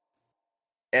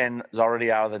and is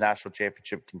already out of the national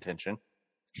championship contention.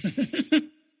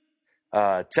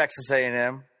 Texas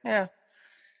A&M, yeah.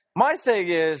 My thing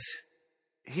is,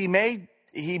 he made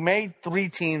 3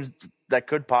 teams that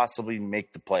could possibly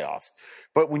make the playoffs.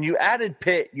 But when you added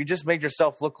Pitt, you just made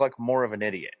yourself look like more of an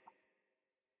idiot.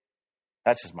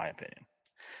 That's just my opinion.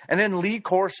 And then Lee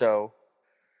Corso,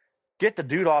 get the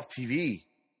dude off TV.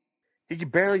 He can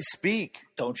barely speak.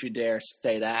 Don't you dare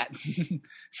say that.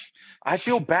 I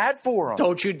feel bad for him.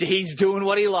 He's doing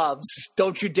what he loves.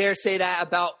 Don't you dare say that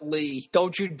about Lee.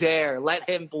 Don't you dare. Let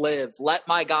him live. Let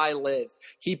my guy live.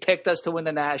 He picked us to win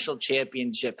the national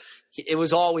championship. It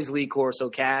was always Lee Corso,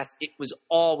 Cass. It was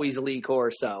always Lee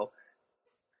Corso.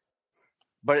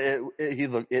 But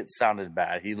it sounded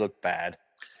bad. He looked bad.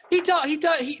 He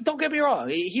don't get me wrong.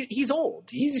 He's old.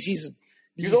 He's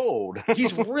old.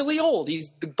 He's really old.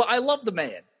 But I love the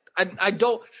man. I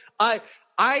don't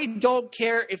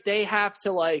care if they have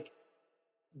to like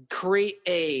create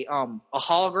a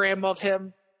hologram of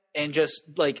him and just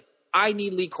like I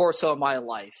need Lee Corso in my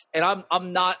life. And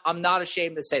I'm not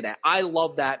ashamed to say that. I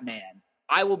love that man.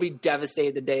 I will be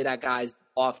devastated the day that guy's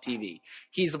off TV.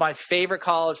 He's my favorite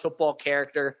college football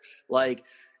character. Like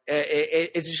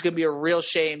it's just going to be a real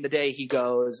shame the day he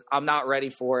goes. I'm not ready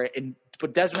for it.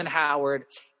 But Desmond Howard,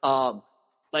 like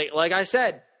I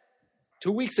said,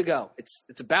 2 weeks ago. It's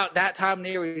about that time of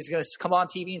the year where he's going to come on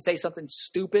TV and say something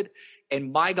stupid.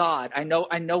 And my God, I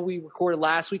know we recorded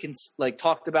last week and like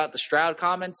talked about the Stroud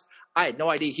comments. I had no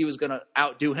idea he was going to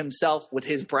outdo himself with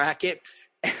his bracket.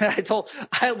 And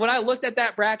when I looked at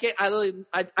that bracket, I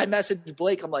messaged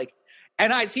Blake. I'm like,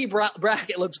 NIT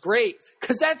bracket looks great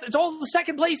because it's all the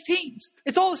second place teams.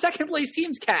 It's all the second place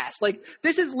teams cast. Like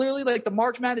this is literally like the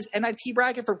March Madness NIT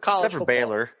bracket for college Except for football.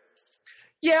 Baylor.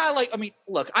 Yeah,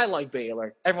 look, I like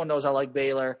Baylor. Everyone knows I like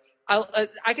Baylor.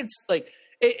 I can like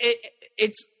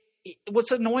it's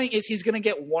what's annoying is he's going to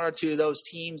get one or two of those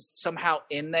teams somehow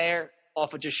in there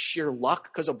off of just sheer luck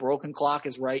because a broken clock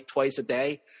is right twice a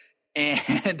day,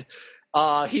 and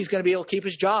he's going to be able to keep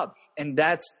his job, and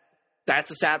that's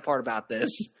the sad part about this.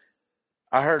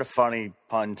 I heard a funny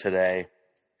pun today.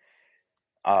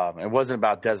 It wasn't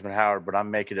about Desmond Howard, but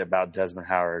I'm making it about Desmond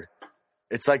Howard.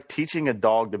 It's like teaching a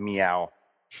dog to meow.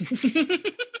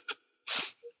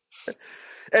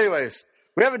 Anyways,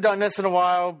 we haven't done this in a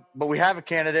while, but we have a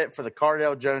candidate for the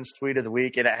Cardale Jones tweet of the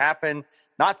week, and it happened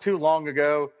not too long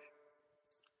ago.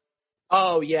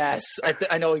 Oh, yes.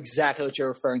 I know exactly what you're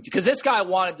referring to, because this guy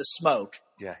wanted to smoke.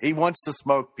 Yeah, he wants to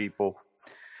smoke, people.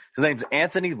 His name's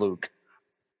Anthony Luke,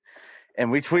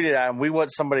 and we tweeted at him, we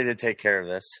want somebody to take care of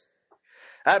this.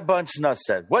 At Bunch Nuts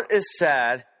said, what's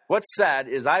sad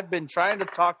is I've been trying to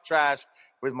talk trash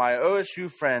with my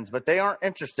OSU friends, but they aren't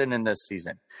interested in this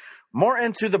season. More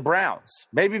into the Browns,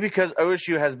 maybe because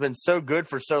OSU has been so good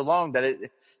for so long that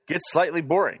it gets slightly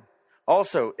boring.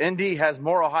 Also, Indy has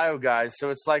more Ohio guys, so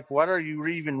it's like, what are you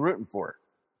even rooting for?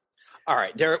 All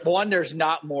right, there's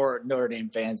not more Notre Dame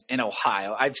fans in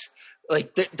Ohio.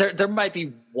 There might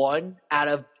be one out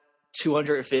of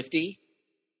 250.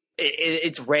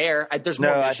 It's rare. There's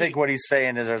more. No, I think what he's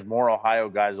saying is there's more Ohio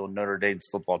guys on Notre Dame's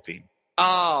football team.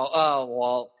 Oh,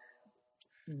 well,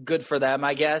 good for them,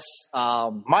 I guess.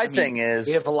 My thing is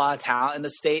we have a lot of talent in the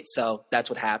state, so that's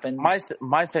what happens.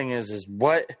 My thing is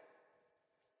what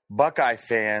Buckeye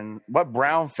fans who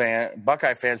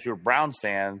are Browns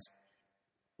fans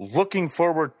looking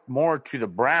forward more to the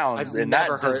Browns in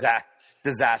that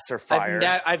disaster fire.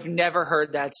 I've never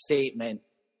heard that statement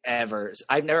ever.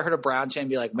 I've never heard a Browns fan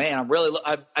be like, "Man,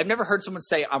 I've never heard someone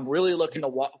say I'm really looking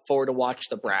forward to watch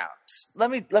the Browns." Let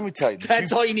me tell you.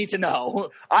 That's all you need to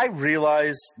know. I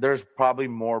realize there's probably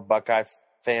more Buckeye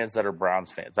fans that are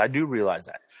Browns fans. I do realize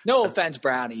that. No offense,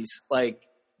 Brownies.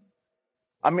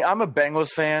 I'm a Bengals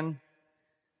fan,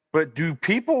 but do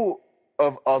people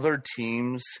of other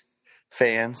teams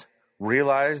fans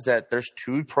realize that there's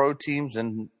 2 pro teams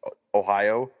in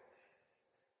Ohio?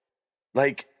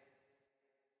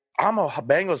 I'm a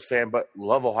Bengals fan, but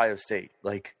love Ohio State.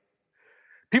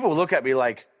 People look at me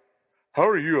like, how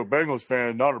are you a Bengals fan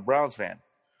and not a Browns fan?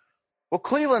 Well,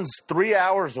 Cleveland's 3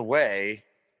 hours away.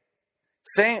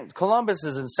 Columbus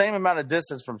is in the same amount of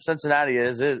distance from Cincinnati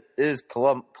as is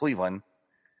Cleveland.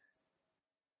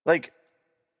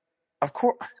 Of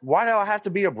course, why do I have to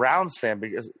be a Browns fan?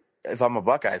 Because if I'm a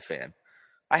Buckeyes fan,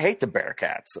 I hate the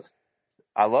Bearcats.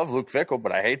 I love Luke Fickell,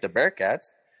 but I hate the Bearcats.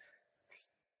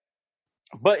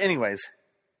 But anyways,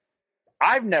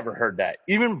 I've never heard that.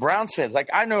 Even Browns fans,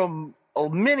 I know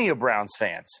many of Browns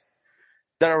fans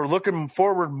that are looking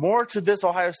forward more to this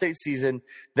Ohio State season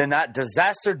than that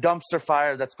disaster dumpster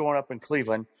fire that's going up in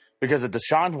Cleveland because of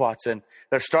Deshaun Watson.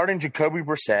 They're starting Jacoby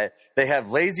Brissett. They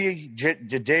have lazy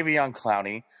Jadeveon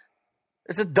Clowney.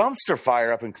 It's a dumpster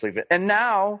fire up in Cleveland. And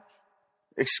now,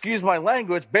 excuse my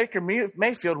language, Baker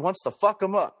Mayfield wants to fuck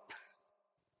them up.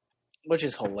 Which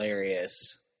is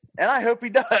hilarious. And I hope he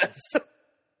does.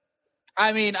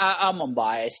 I'm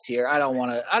unbiased here. I don't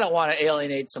want to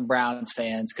alienate some Browns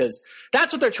fans because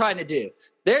that's what they're trying to do.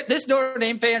 This Notre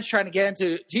Dame fan's trying to get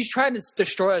into. He's trying to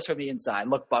destroy us from the inside.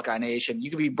 Look, Buckeye Nation. You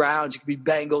could be Browns. You could be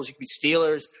Bengals. You could be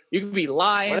Steelers. You could be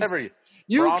Lions. Whatever.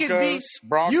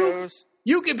 Broncos.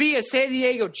 You could be a San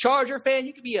Diego Charger fan.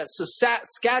 You could be a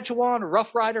Saskatchewan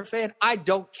Rough Rider fan. I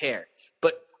don't care.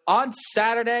 But on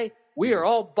Saturday, we are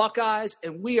all Buckeyes,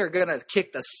 and we are going to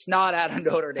kick the snot out of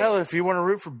Notre Dame. Hell, if you want to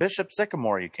root for Bishop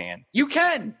Sycamore, you can. You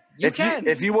can.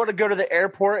 If you want to go to the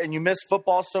airport and you miss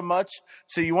football so much,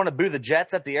 so you want to boo the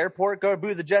Jets at the airport, go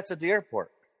boo the Jets at the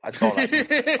airport. I saw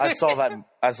that.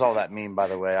 I saw that meme, by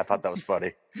the way. I thought that was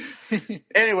funny.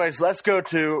 Anyways, let's go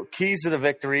to keys to the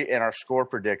victory and our score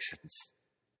predictions.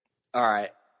 All right.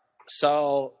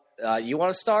 So you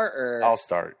want to start, or I'll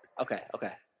start. Okay.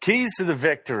 Keys to the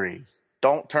victory.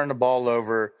 Don't turn the ball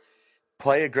over.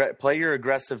 Play your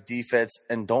aggressive defense,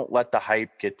 and don't let the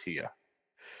hype get to you.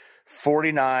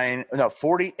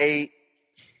 48-27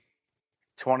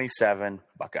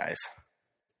 Buckeyes.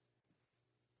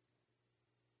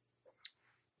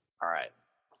 All right.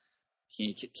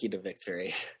 Key to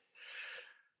victory.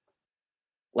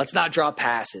 Let's not drop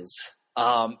passes.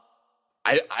 I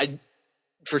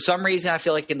for some reason I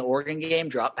feel like in the Oregon game,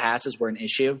 drop passes were an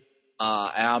issue.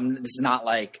 This is not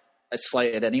like a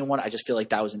slight at anyone. I just feel like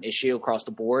that was an issue across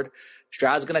the board.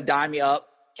 Stroud's going to dime you up.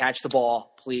 Catch the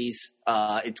ball, please.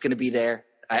 It's going to be there.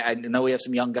 I know we have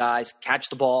some young guys. Catch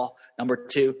the ball. Number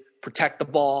 2, protect the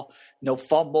ball. No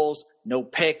fumbles, no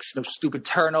picks, no stupid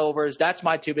turnovers. That's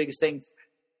my 2 biggest things.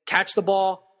 Catch the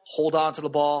ball, hold on to the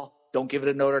ball. Don't give it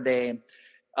to Notre Dame.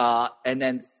 And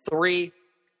then 3,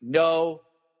 no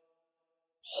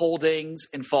holdings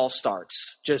and false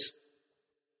starts. Just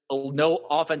no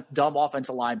dumb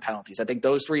offensive line penalties. I think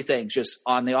those 3 things, just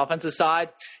on the offensive side,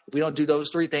 if we don't do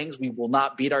those 3 things, we will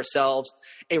not beat ourselves.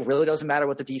 It really doesn't matter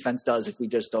what the defense does if we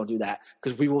just don't do that,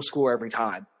 because we will score every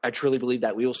time. I truly believe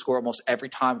that. We will score almost every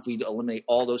time if we eliminate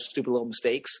all those stupid little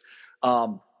mistakes.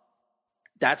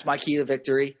 That's my key to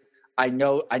victory. I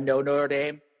know Notre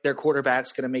Dame, their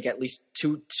quarterback's going to make at least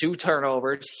two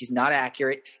turnovers. He's not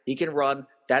accurate. He can run.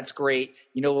 That's great.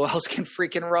 You know who else can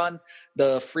freaking run?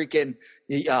 The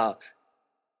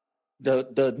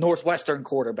Northwestern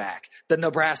quarterback, the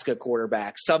Nebraska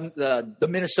quarterback, the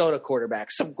Minnesota quarterback.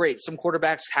 Some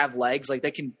quarterbacks have legs. Like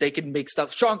they can make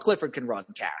stuff. Sean Clifford can run,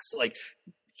 Cass. Like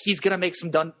he's going to make some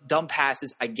dumb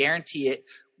passes. I guarantee it.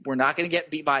 We're not going to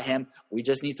get beat by him. We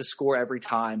just need to score every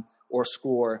time or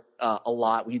score a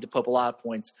lot. We need to put up a lot of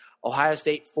points. Ohio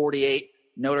State 48,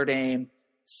 Notre Dame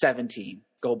 17.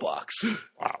 Go Bucks.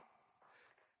 Wow.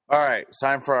 All right. It's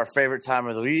time for our favorite time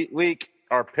of the week,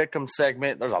 our Pick'em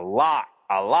segment. There's a lot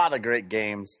of great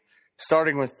games.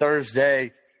 Starting with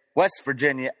Thursday, West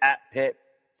Virginia at Pitt.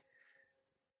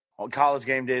 College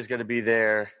game day is going to be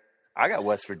there. I got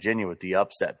West Virginia with the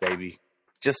upset, baby.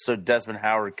 Just so Desmond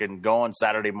Howard can go on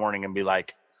Saturday morning and be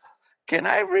like, can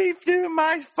I redo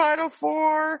my Final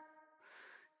Four?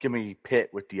 Give me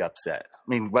Pitt with the upset. I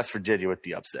mean, West Virginia with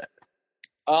the upset.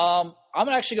 I'm going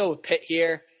to actually go with Pitt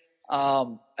here.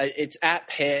 It's at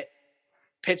Pitt.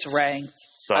 Pitt's ranked.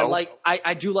 So?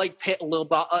 I do like Pitt a little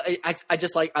bit.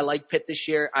 I like Pitt this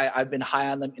year. I've been high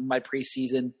on them in my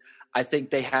preseason. I think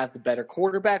they have the better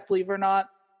quarterback, believe it or not.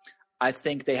 I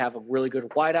think they have a really good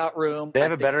wideout room. They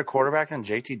have a better quarterback than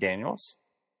JT Daniels?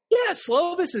 Yeah,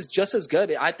 Slovis is just as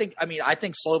good. I think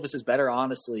Slovis is better,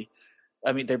 honestly.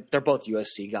 I mean, they're both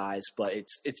USC guys, but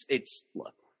it's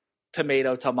look,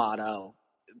 tomato.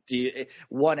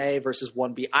 1A versus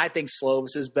 1B. I think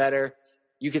Slovis is better.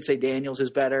 You could say Daniels is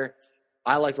better.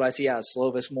 I like what I see out of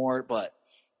Slovis more, but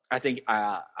I think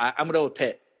I'm going to go with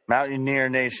Pitt. Mountaineer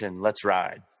Nation, let's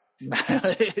ride.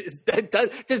 This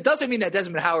doesn't mean that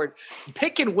Desmond Howard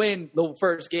Pitt can win the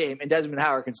first game and Desmond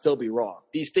Howard can still be wrong.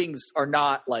 These things are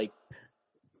not like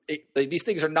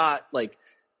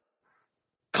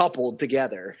coupled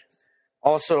together.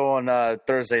 Also on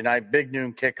Thursday night, big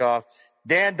noon kickoff.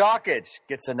 Dan Dockage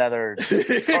gets another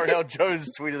Cardell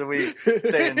Jones tweet of the week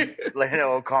saying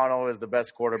Lando O'Connell is the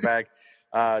best quarterback.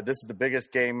 This is the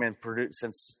biggest game in Purdue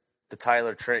since the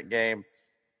Tyler Trent game.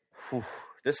 Whew,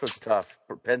 this was tough.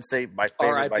 Penn State, my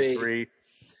favorite by 3.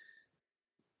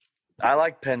 I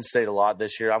like Penn State a lot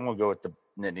this year. I'm going to go with the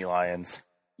Nittany Lions.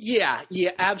 Yeah,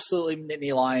 absolutely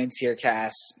Nittany Lions here,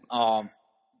 Cass. I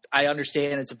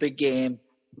understand it's a big game.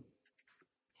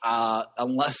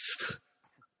 Unless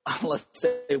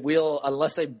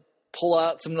they pull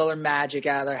out some other magic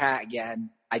out of their hat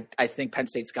again, I think Penn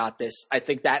State's got this. I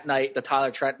think that night, the Tyler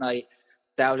Trent night,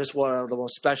 that was just one of the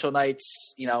most special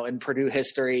nights, in Purdue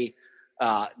history.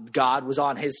 God was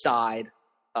on his side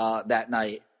that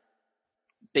night.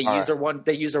 They used their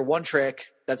one trick.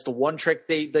 That's the one trick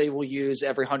they will use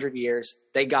every 100 years.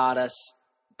 They got us,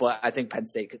 but I think Penn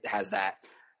State has that.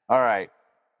 All right.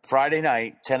 Friday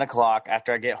night, 10 o'clock,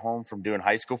 after I get home from doing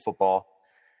high school football,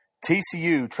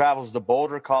 TCU travels to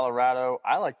Boulder, Colorado.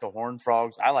 I like the Horned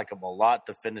Frogs. I like them a lot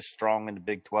to finish strong in the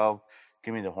Big 12.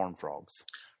 Give me the Horned Frogs.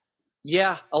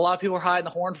 Yeah, a lot of people are high on the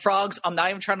Horned Frogs. I'm not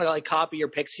even trying to copy your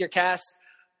picks here, Cass.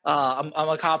 I'm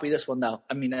going to copy this one, though.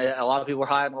 I mean, a lot of people are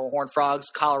high on the Horned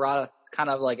Frogs. Colorado, kind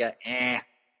of like a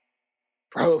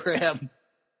program.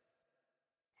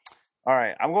 All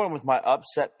right, I'm going with my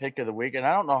upset pick of the week, and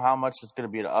I don't know how much it's going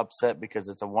to be an upset because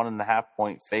it's a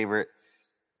 1.5-point favorite.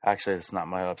 Actually, it's not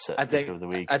my upset pick of the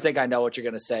week. I think I know what you're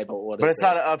going to say, but what is it? But it's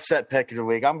not an upset pick of the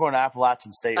week. I'm going to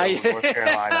Appalachian State over North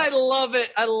Carolina. I love it.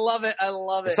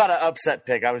 It's not an upset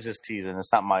pick. I was just teasing.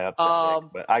 It's not my upset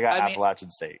pick, but I got Appalachian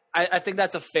State. I think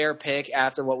that's a fair pick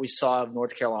after what we saw of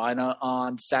North Carolina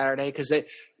on Saturday because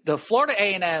the Florida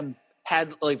A&M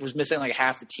was missing like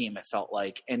half the team, it felt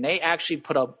like, and they actually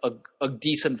put up a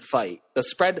decent fight. The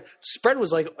spread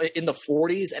was like in the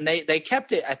 40s, and they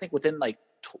kept it, I think, within like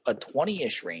a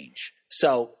 20-ish range.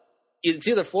 So it's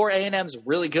either Florida A&M's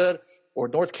really good or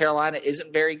North Carolina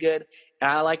isn't very good. And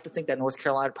I like to think that North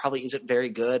Carolina probably isn't very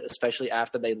good, especially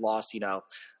after they lost,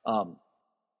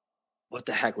 what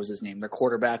the heck was his name? Their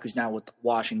quarterback, who's now with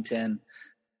Washington.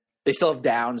 They still have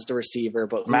Downs, the receiver,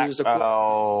 but who's the Sam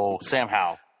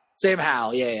Howell. Sam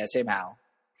Howell. Yeah, Sam Howell.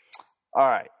 All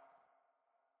right.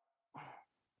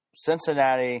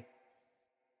 Cincinnati,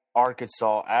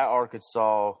 Arkansas, at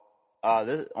Arkansas.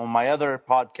 This, on my other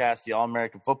podcast, the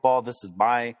All-American Football, this is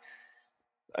my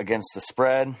against the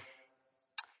spread.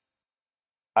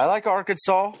 I like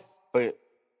Arkansas, but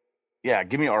yeah,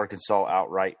 give me Arkansas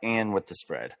outright and with the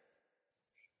spread.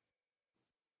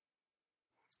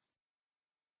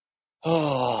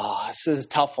 Oh, this is a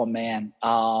tough one, man.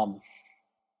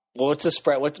 What's the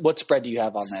spread? What spread do you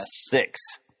have on this? 6.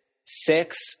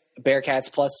 6?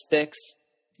 Bearcats plus 6?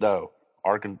 No.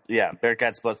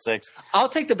 Bearcats plus 6. I'll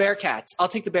take the Bearcats. I'll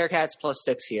take the Bearcats plus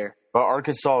 6 here. But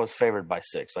Arkansas is favored by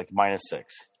 6, like -6.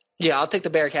 Yeah, I'll take the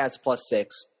Bearcats plus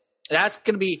 6. That's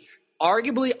going to be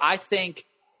arguably, I think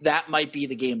that might be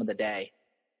the game of the day.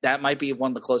 That might be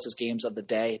one of the closest games of the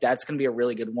day. That's going to be a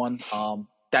really good one.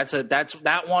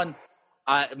 That one.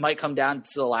 It might come down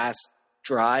to the last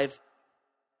drive.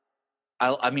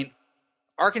 I mean,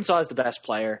 Arkansas is the best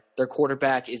player. Their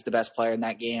quarterback is the best player in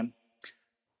that game.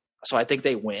 So I think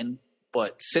they win.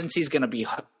 But since they're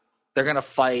going to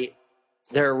fight.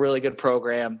 They're a really good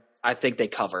program. I think they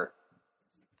cover.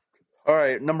 All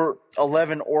right, number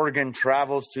 11, Oregon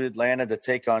travels to Atlanta to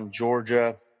take on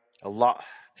Georgia.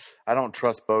 I don't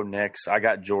trust Bo Nix. I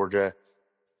got Georgia,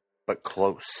 but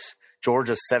close.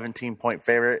 Georgia's 17-point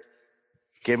favorite.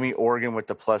 Give me Oregon with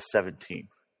the plus 17.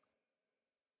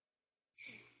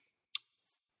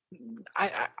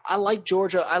 I like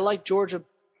Georgia. I like Georgia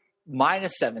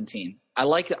minus 17. I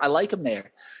like them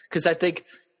there because I think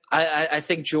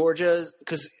Georgia,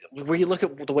 because when you look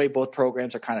at the way both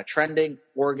programs are kind of trending,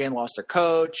 Oregon lost their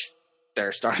coach.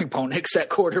 They're starting Bo Nix at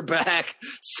quarterback.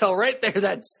 So right there,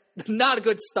 that's not a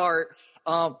good start.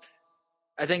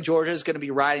 I think Georgia is going to be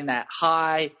riding that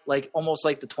high, like almost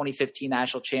like the 2015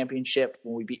 national championship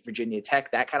when we beat Virginia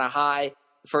Tech, that kind of high.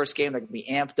 The first game, they're going to be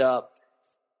amped up.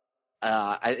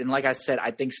 And like I said,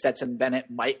 I think Stetson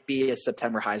Bennett might be a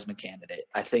September Heisman candidate.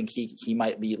 I think he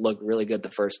might look really good the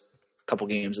first couple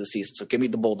games of the season. So give me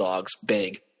the Bulldogs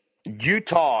big.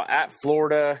 Utah at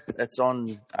Florida. That's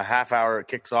on a half hour. It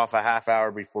kicks off a half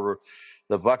hour before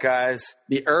the Buckeyes.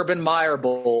 The Urban Meyer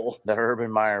Bowl. The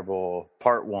Urban Meyer Bowl,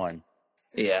 part 1.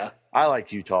 Yeah. I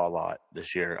like Utah a lot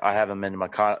this year. I have them in my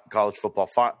college football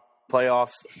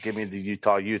playoffs. Give me the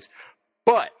Utah Utes.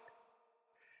 But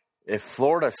if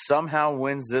Florida somehow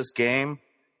wins this game,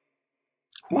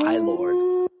 my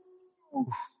Lord.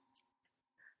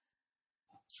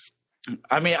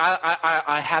 I mean,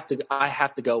 I have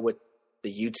to go with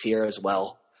the Utes here as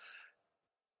well.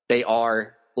 They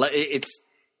are. It's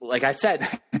like I said,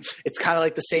 it's kind of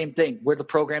like the same thing where the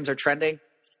programs are trending.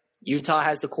 Utah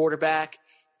has the quarterback.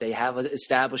 They have an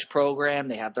established program.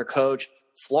 They have their coach.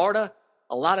 Florida,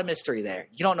 a lot of mystery there.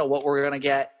 You don't know what we're going to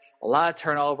get. A lot of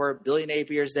turnover. Billy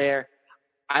Napier's there.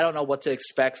 I don't know what to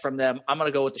expect from them. I'm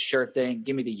going to go with the sure thing.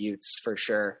 Give me the Utes for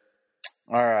sure.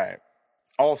 All right.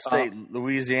 All-State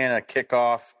Louisiana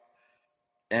kickoff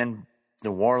in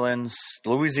New Orleans.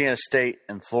 Louisiana State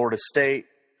and Florida State.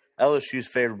 LSU's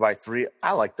favored by 3.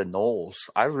 I like the Noles.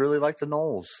 I really like the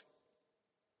Noles.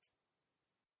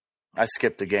 I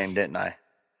skipped the game, didn't I?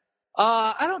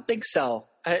 I don't think so.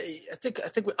 I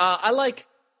like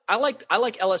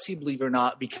LSU, believe it or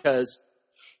not, because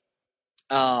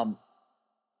one,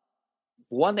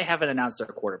 they haven't announced their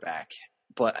quarterback.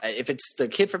 But if it's the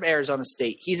kid from Arizona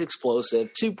State, he's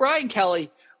explosive. 2, Brian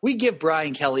Kelly, we give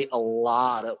Brian Kelly a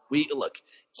lot of look,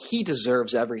 he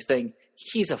deserves everything.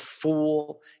 He's a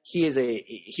fool.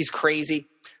 He's crazy.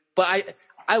 But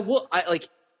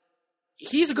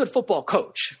he's a good football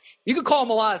coach. You could call him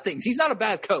a lot of things. He's not a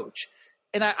bad coach.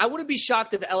 And I wouldn't be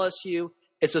shocked if LSU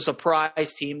is a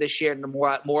surprise team this year. And the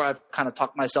more I've kind of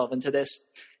talked myself into this,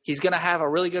 he's going to have a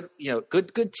really good,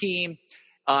 good team.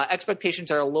 Expectations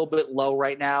are a little bit low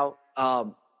right now.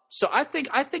 So I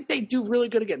think they do really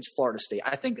good against Florida State.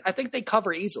 I think they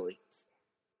cover easily.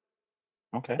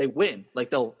 Okay. They win. Like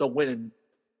they'll win and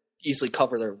easily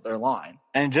cover their line.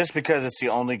 And just because it's the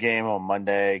only game on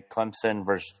Monday, Clemson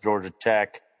versus Georgia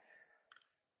Tech.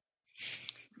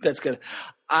 That's good.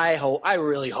 I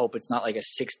really hope it's not like a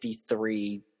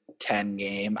 63-10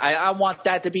 game. I want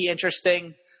that to be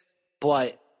interesting,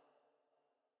 but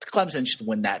Clemson should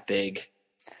win that big.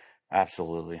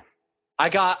 Absolutely. I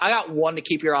got one to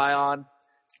keep your eye on.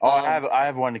 Oh, I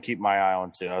have one to keep my eye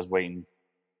on too. I was waiting.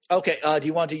 Okay. Do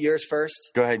you want to do yours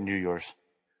first? Go ahead and do yours.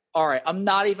 All right. I'm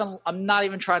not even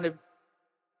trying to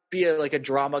be a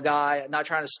drama guy. I'm not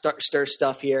trying to stir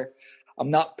stuff here. I'm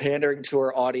not pandering to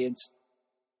our audience.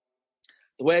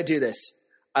 The way I do this,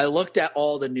 I looked at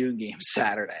all the noon games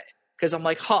Saturday because I'm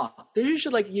like, there's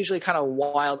usually kind of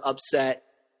wild upset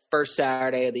first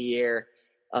Saturday of the year,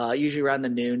 usually around the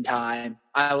noon time.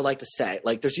 I would like to say,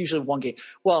 there's usually one game.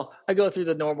 Well, I go through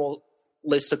the normal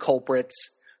list of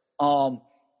culprits. NC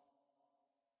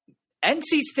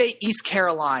State, East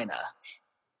Carolina.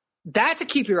 That to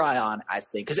keep your eye on, I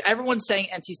think, because everyone's saying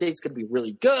NC State's going to be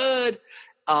really good.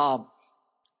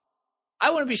 I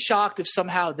wouldn't be shocked if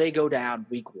somehow they go down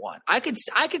week 1. I could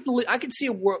see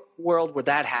a world where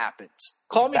that happens.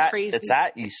 Call me crazy. It's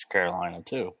at East Carolina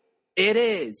too. It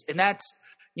is, and that's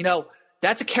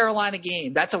a Carolina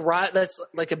game. That's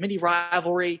like a mini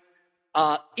rivalry.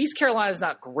 East Carolina is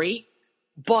not great,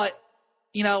 but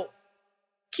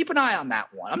keep an eye on that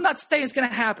one. I'm not saying it's going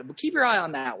to happen, but keep your eye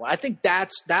on that one. I think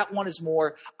that one is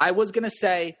more. I was going to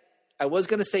say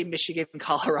Michigan,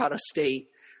 Colorado State.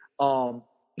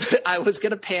 I was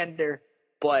going to pander,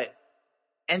 but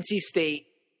NC State,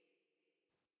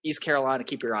 East Carolina,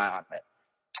 keep your eye on it.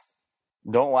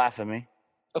 Don't laugh at me.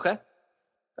 Okay.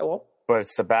 I won't. But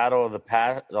it's the battle of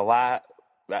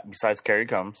besides Kerry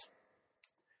Combs,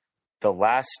 the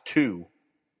last two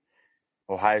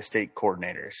Ohio State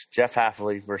coordinators, Jeff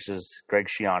Hafley versus Greg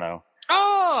Schiano.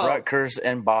 Oh! Rutgers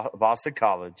and Boston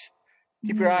College.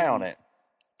 Keep your eye on it.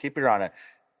 Keep your eye on it.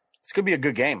 It's going to be a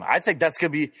good game. I think that's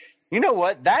going to be – you know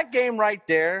what? That game right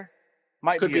there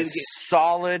might be a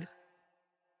solid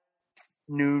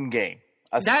noon game.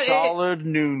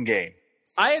 Noon game.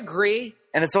 I agree.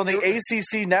 And it's on the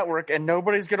ACC network, and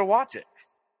nobody's going to watch it.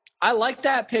 I like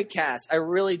that pick, Cass. I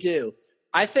really do.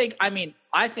 I think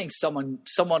someone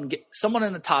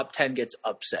in the top 10 gets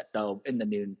upset though in the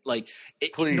noon.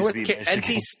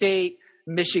 NC State,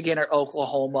 Michigan, or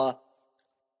Oklahoma.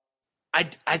 I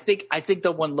think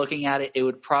the one looking at it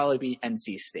would probably be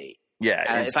NC State.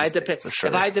 Yeah, if I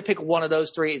had to pick one of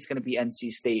those three, it's going to be NC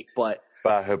State. But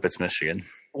I hope it's Michigan.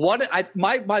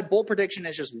 My bold prediction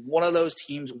is just one of those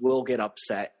teams will get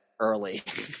upset early.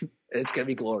 It's going to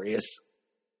be glorious.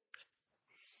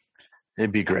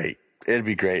 It'd be great.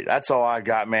 That's all I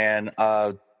got, man.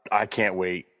 I can't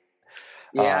wait.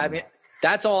 Yeah,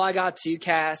 that's all I got too,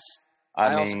 Cass.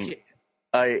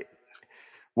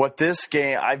 What this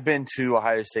game, I've been to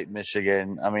Ohio State,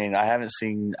 Michigan. I haven't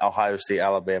seen Ohio State,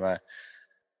 Alabama.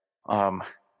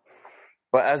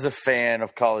 But as a fan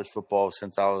of college football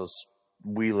since I was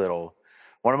wee little,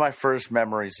 one of my first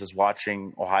memories is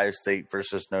watching Ohio State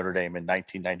versus Notre Dame in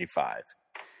 1995.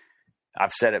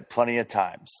 I've said it plenty of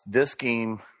times. This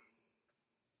game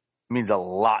means a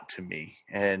lot to me.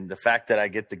 And the fact that I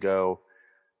get to go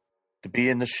to be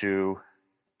in the shoe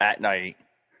at night,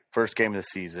 first game of the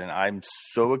season, I'm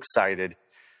so excited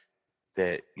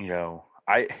that,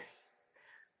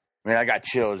 I got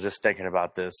chills just thinking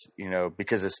about this,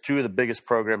 because it's two of the biggest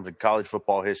programs in college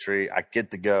football history. I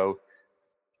get to go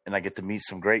and I get to meet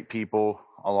some great people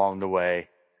along the way.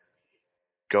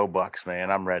 Go Bucks,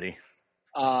 man. I'm ready.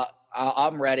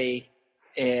 I'm ready.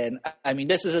 And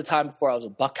this is a time before I was a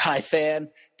Buckeye fan.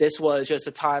 This was just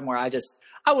a time where I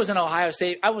wasn't Ohio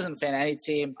State. I wasn't a fan of any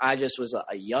team. I just was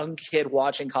a young kid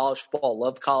watching college football,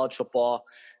 loved college football.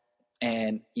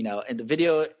 And, in the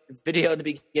video in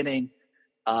the beginning,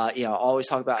 I always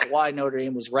talk about why Notre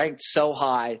Dame was ranked so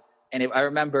high. And I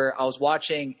remember I was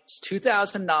watching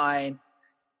 2009.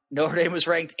 Notre Dame was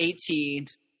ranked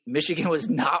 18th. Michigan was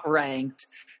not ranked.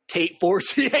 Tate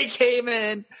Forcier came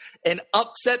in and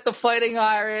upset the Fighting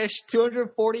Irish,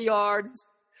 240 yards,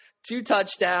 2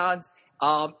 touchdowns.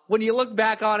 When you look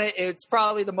back on it, it's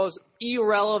probably the most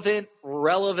relevant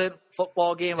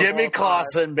football game of Jimmy all time.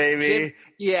 Clausen, baby.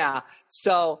 Yeah.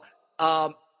 So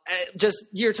just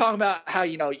you're talking about how,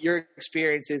 your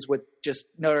experiences with just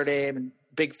Notre Dame and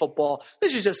big football.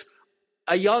 This is just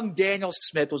a young Daniel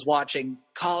Smith was watching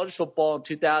college football in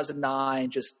 2009.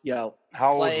 Just,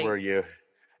 how old were you?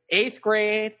 8th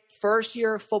grade, first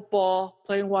year of football,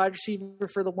 playing wide receiver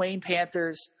for the Wayne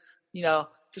Panthers.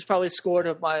 Just probably scored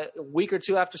a week or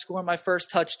two after scoring my first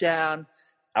touchdown.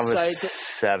 I was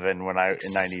 7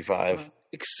 in 95.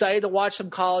 Excited to watch some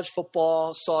college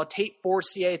football. Saw Tate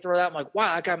Forcier throw that. I'm like,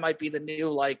 wow, that guy might be the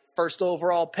new first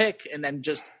overall pick. And then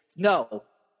just no,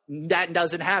 that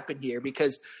doesn't happen here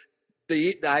because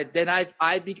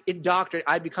I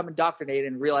become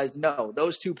indoctrinated and realized, no,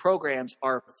 those two programs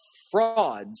are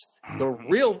frauds. The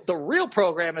real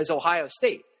program is Ohio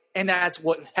State, and that's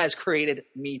what has created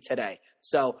me today.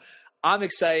 So I'm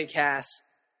excited, Cass.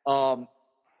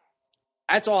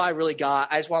 That's all I really got.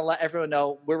 I just want to let everyone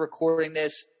know we're recording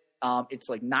this. It's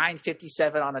like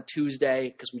 9:57 on a Tuesday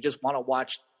because we just want to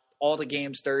watch all the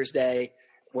games Thursday.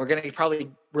 We're going to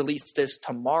probably release this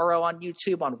tomorrow on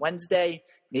YouTube on Wednesday,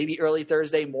 maybe early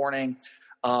Thursday morning.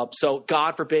 So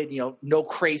God forbid, no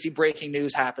crazy breaking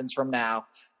news happens from now.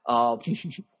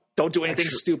 Don't do anything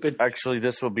stupid. Actually,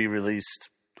 this will be released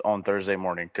on Thursday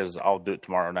morning because I'll do it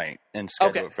tomorrow night and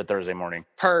schedule it for Thursday morning.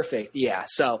 Perfect. Yeah.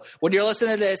 So when you're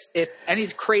listening to this, if any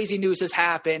crazy news has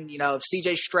happened, if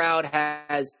CJ Stroud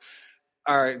has,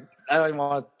 or I don't even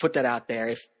want to put that out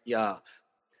there.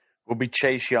 We'll be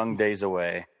Chase Young days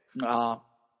away.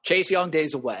 Chase Young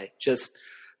days away. Just,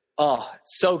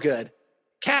 so good.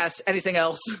 Cass, anything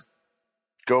else?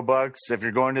 Go Bucks. If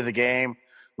you're going to the game,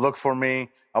 look for me.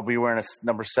 I'll be wearing a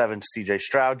number 7 CJ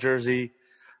Stroud jersey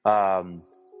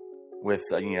with,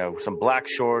 some black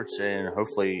shorts and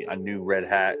hopefully a new red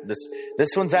hat. This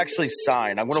one's actually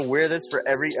signed. I'm going to wear this for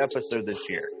every episode this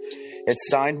year. It's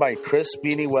signed by Chris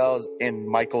Beanie Wells and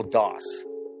Michael Doss.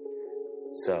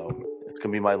 So it's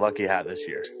going to be my lucky hat this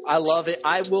year. I love it.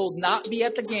 I will not be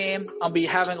at the game. I'll be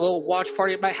having a little watch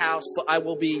party at my house, but I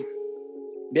will be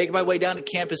making my way down to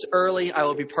campus early. I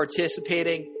will be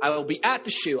participating. I will be at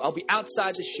the shoe. I'll be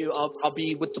outside the shoe. I'll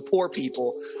be with the poor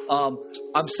people.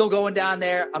 I'm still going down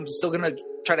there. I'm still going to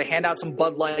try to hand out some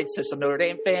Bud Lights to some Notre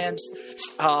Dame fans.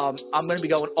 I'm going to be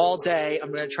going all day. I'm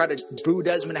going to try to boo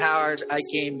Desmond Howard at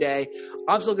game day.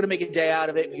 I'm still going to make a day out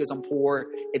of it because I'm poor.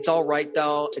 It's all right,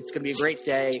 though. It's going to be a great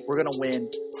day. We're going to win.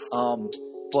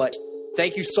 But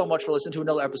thank you so much for listening to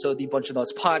another episode of the Bunch of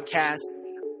Nuts podcast.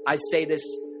 I say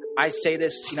this,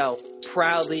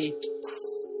 proudly.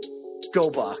 Go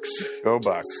Bucks. Go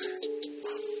Bucks.